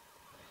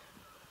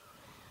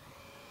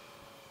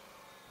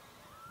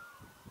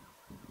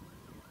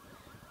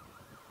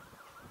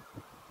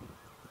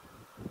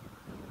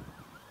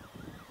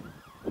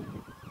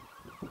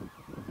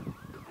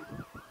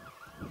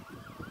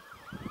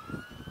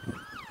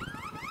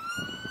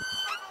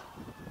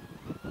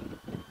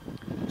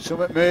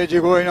 Something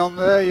major going on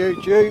there,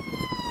 YouTube.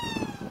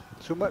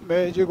 Something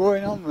major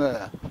going on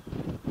there.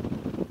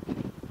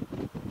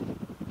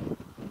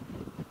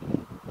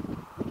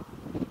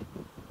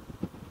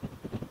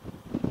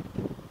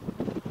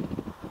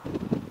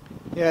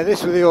 Yeah,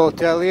 this was the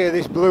hotel here,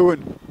 this blue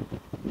one.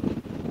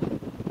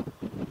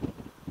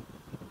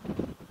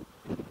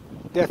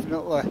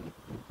 Definitely.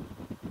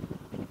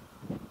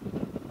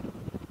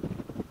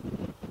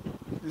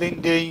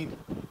 Lindeen.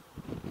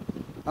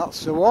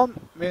 That's the one.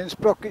 Me and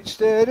Sprocket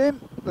stayed in.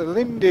 The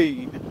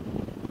Lindeen.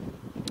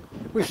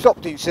 We've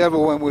stopped in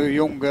several when we were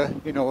younger,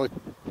 you know,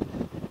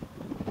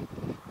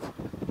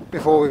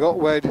 before we got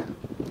wed,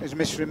 as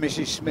Mr. and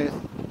Mrs. Smith.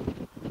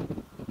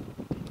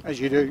 As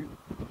you do.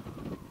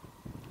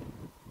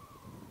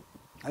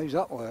 How's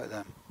that work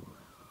then?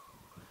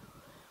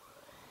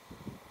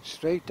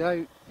 Straight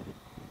out.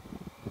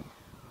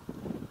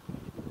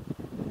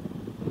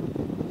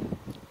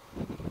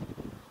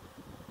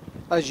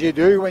 As you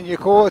do when you're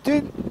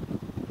courting.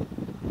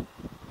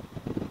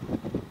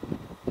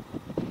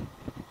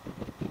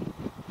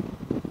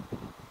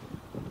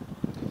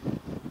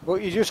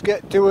 But you just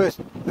get to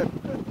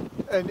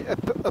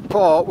a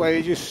part where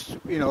you just,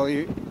 you know,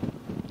 you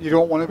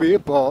don't want to be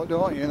apart,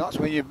 don't you? And that's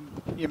when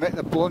you make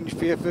the plunge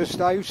for your first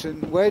house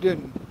and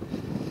wedding.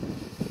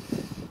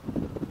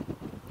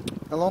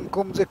 Along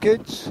comes the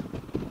kids.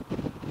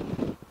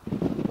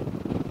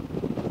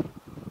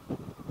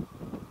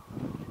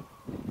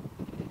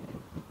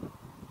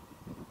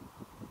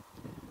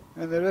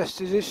 And the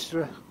rest is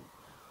history.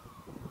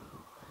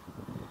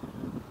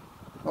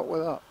 What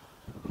was that?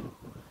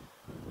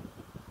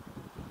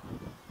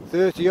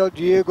 30 odd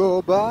year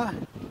go by.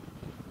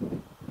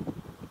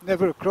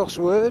 Never a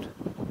crossword.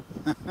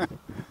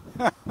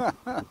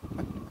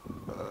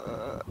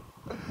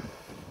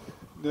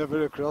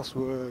 Never a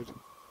crossword.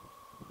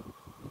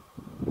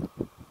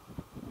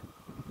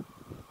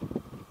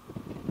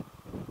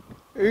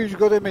 Who's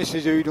got a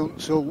missus who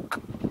don't sulk?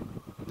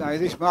 Now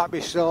this might be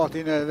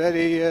starting a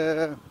very,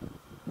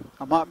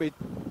 I'm might be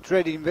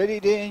treading very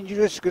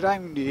dangerous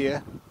ground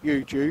here,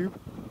 YouTube.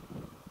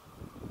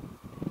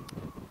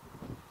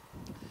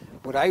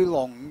 But how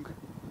long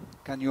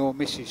can your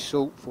missus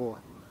sulk for?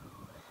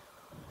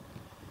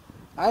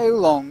 How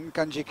long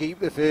can she keep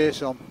the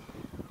face on?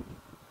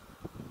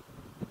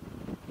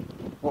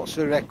 What's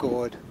the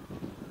record?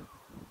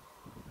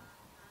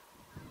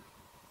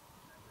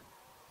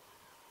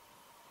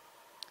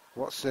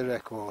 What's the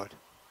record?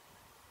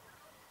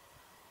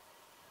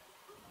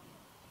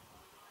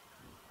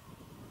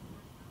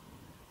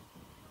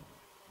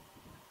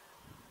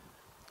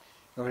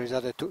 Or is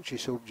that a touchy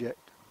subject?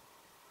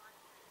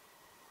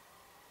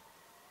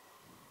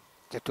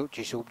 It's a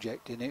touchy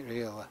subject, isn't it,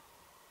 really?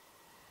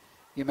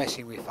 You're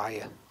messing with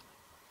fire.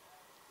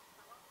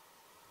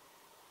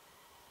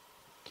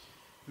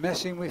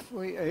 Messing with...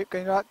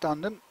 Can you write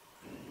tandem?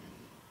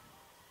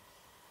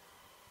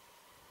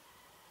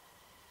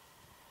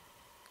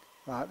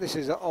 Right, this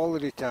is at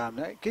holiday time.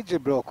 Now, kids are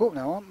broke up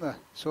now, aren't they?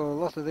 So a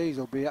lot of these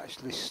will be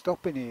actually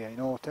stopping here in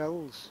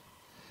hotels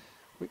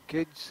with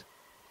kids.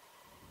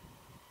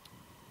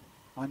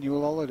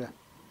 Annual holiday.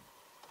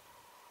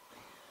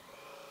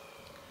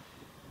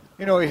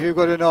 You know, if you've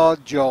got an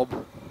odd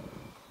job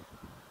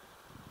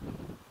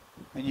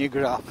and you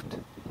graft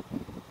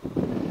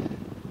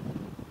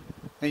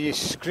and you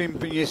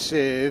scrimp and you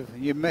save,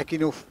 you make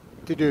enough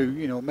to do,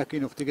 you know, make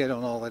enough to get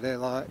on holiday,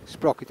 like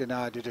Sprocket and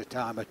I did a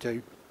time or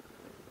two.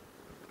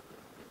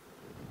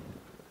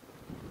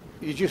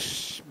 You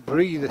just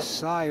breathe a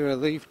sigh of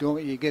relief,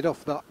 don't you? You get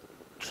off that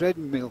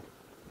treadmill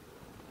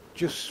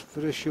just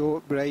for a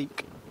short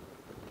break.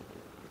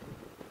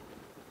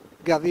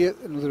 Gather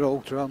another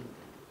old tram.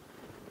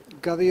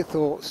 Gather your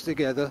thoughts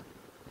together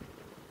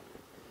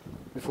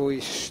before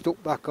you're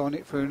stuck back on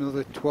it for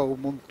another 12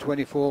 months,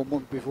 24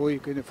 months before you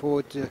can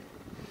afford to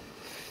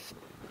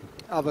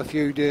have a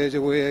few days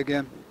away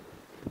again.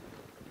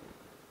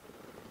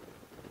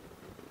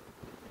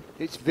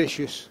 It's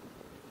vicious.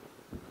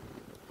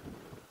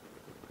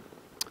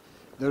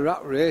 The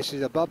rat race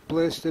is a bad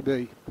place to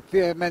be for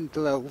your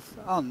mental health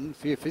and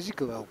for your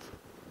physical health.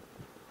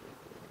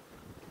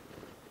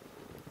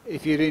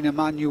 If you're in a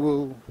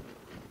manual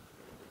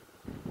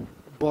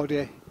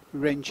body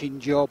wrenching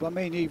job, I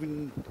mean,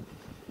 even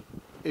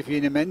if you're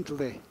in a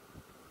mentally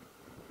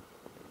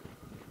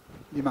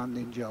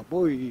demanding job,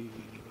 boy.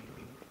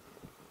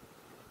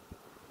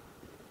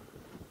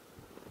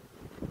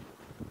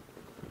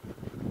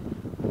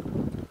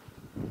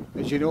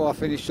 As you know, I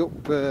finished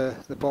up the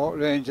Port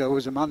Range. I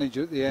was a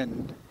manager at the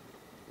end,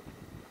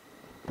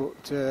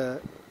 but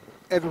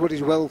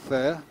everybody's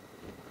welfare,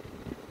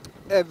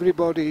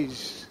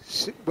 everybody's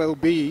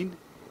well-being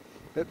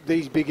at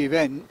these big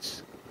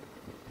events,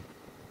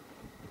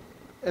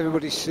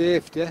 everybody's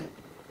safety,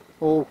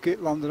 all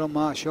kit landed on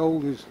my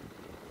shoulders,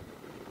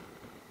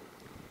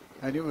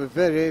 and it was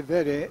very,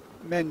 very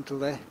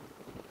mentally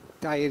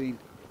tiring.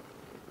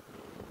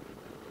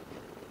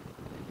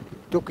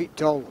 Took it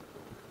toll,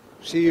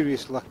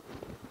 seriously.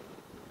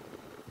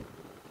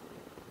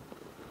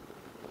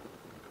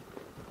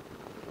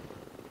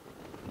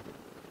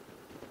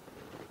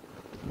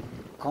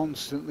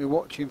 Constantly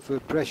watching for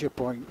pressure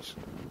points.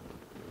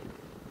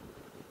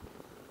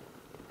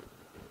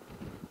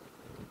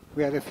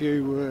 We had a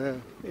few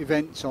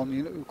events on,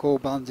 you know,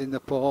 called bands in the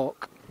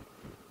park.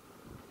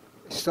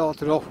 It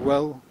started off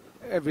well.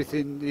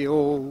 Everything, the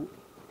whole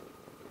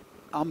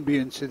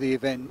ambience of the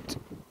event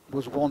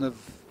was one of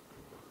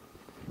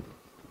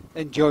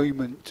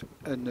enjoyment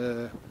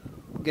and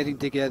getting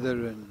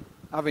together and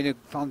having a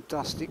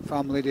fantastic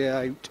family day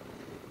out.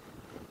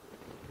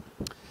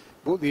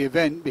 But the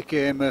event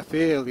became a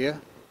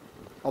failure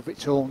of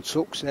its own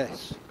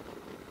success.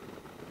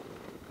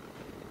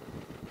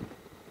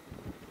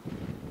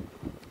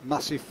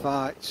 Massive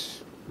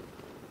fights,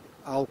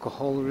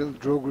 alcohol,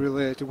 drug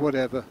related,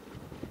 whatever,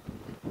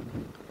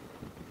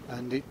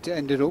 and it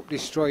ended up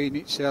destroying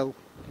itself.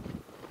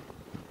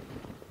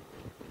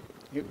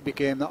 It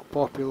became that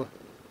popular,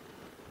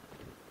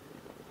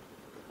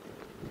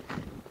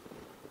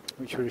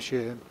 which was a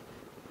shame,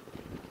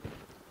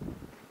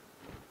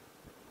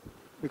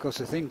 because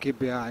the thinking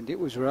behind it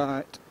was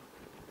right.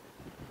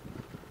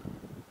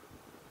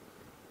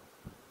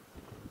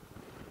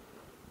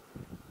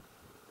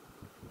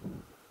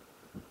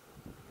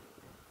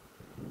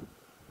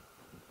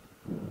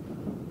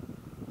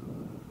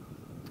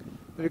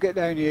 When I get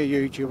down here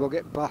YouTube, I'll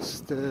get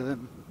past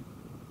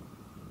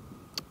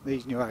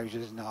these new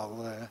houses now,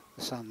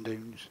 the sand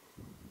dunes,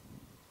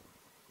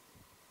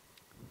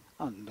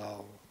 and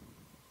I'll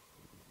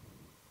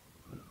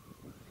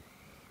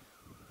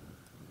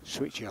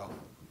switch off.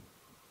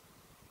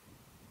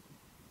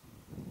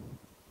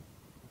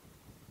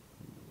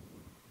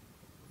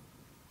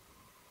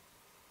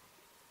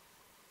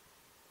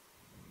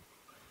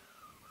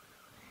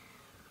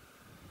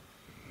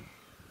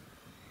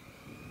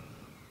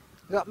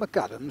 Is that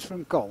McAdams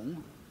from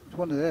Colne? It's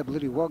one of their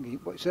bloody waggy,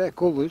 but it's their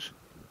colours.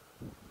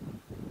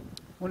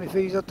 Wonder if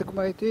he's had to come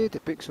out here to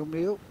pick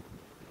somebody up.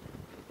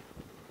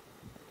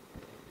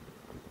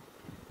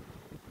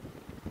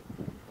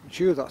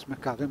 sure that's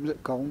McAdams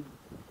at Colne.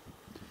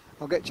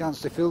 I'll get a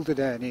chance to filter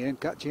down here and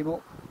catch him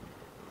up.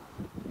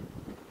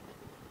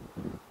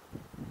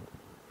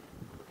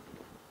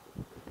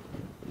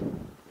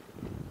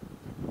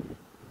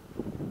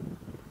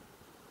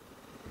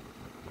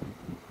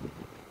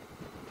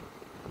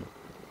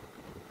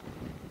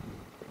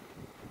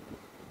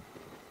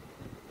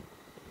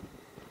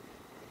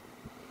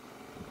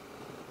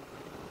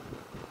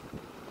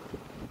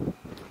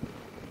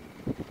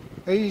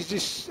 He's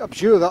just, I'm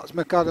sure that's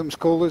McAdams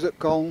colours at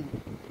Colne.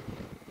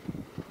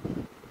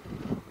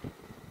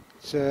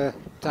 It's a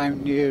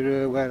town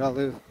near where I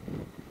live.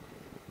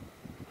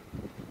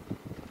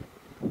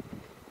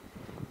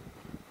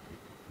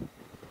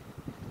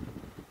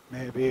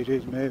 Maybe it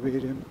is, maybe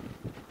it isn't.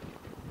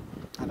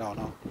 I don't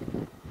know.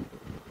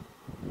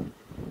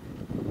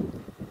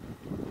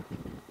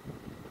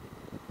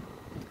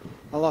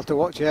 I'll have to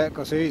watch out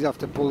because he's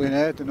after pulling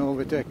out and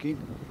overtaking.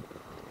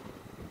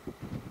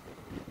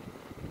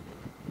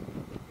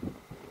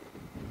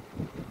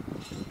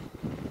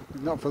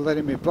 Not for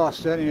letting me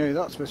pass anyway,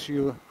 that's for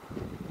sure.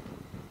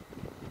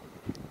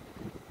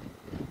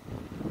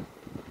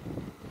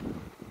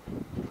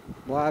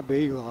 Why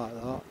be like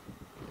that?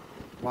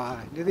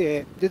 Why? Do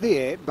they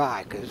hate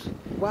bikers?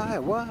 Why?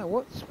 What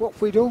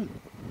have we done?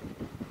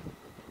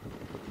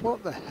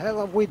 What the hell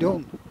have we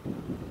done?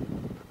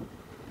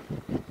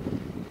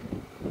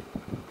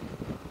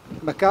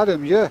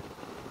 McAdams, yeah.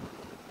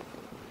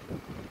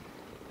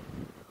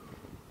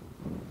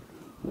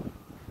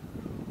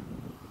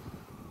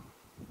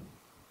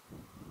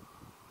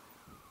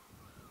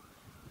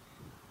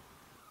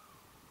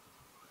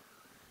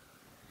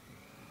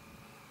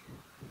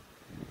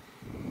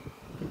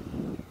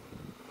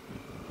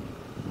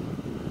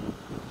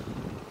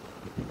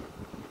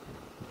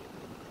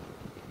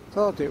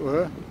 Thought it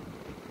were.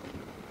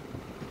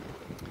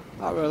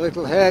 That were a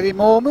little hairy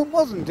moment,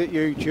 wasn't it,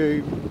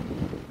 YouTube?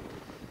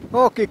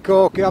 Okay,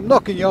 Corky, I'm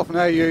knocking you off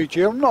now,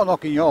 YouTube. I'm not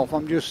knocking you off,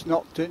 I'm just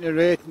not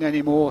narrating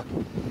anymore.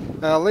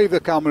 I'll leave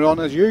the camera on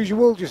as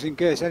usual, just in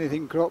case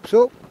anything crops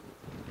up.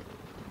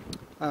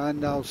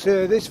 And I'll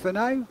say this for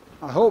now.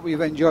 I hope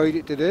you've enjoyed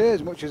it today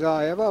as much as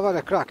I have. I've had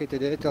a crack at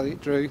today, to tell you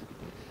the truth.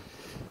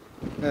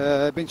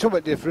 Been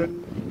somewhat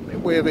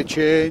different, way of a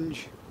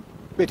change,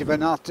 bit of a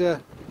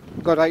natter.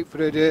 Got out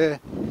for a day.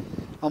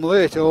 I'm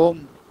late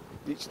home.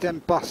 It's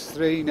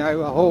 3:10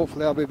 now.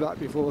 Hopefully I'll be back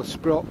before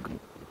Sprock.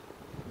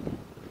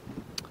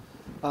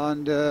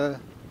 And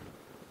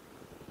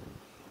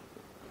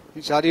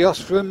it's adios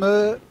from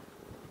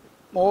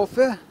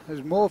Morphy,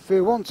 as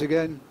Morphy once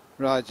again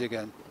rides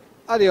again.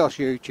 Adios,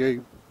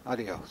 YouTube.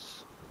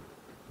 Adios.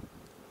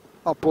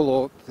 I'll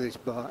pull up this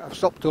bike. I've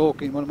stopped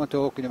talking. What am I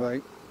talking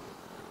about?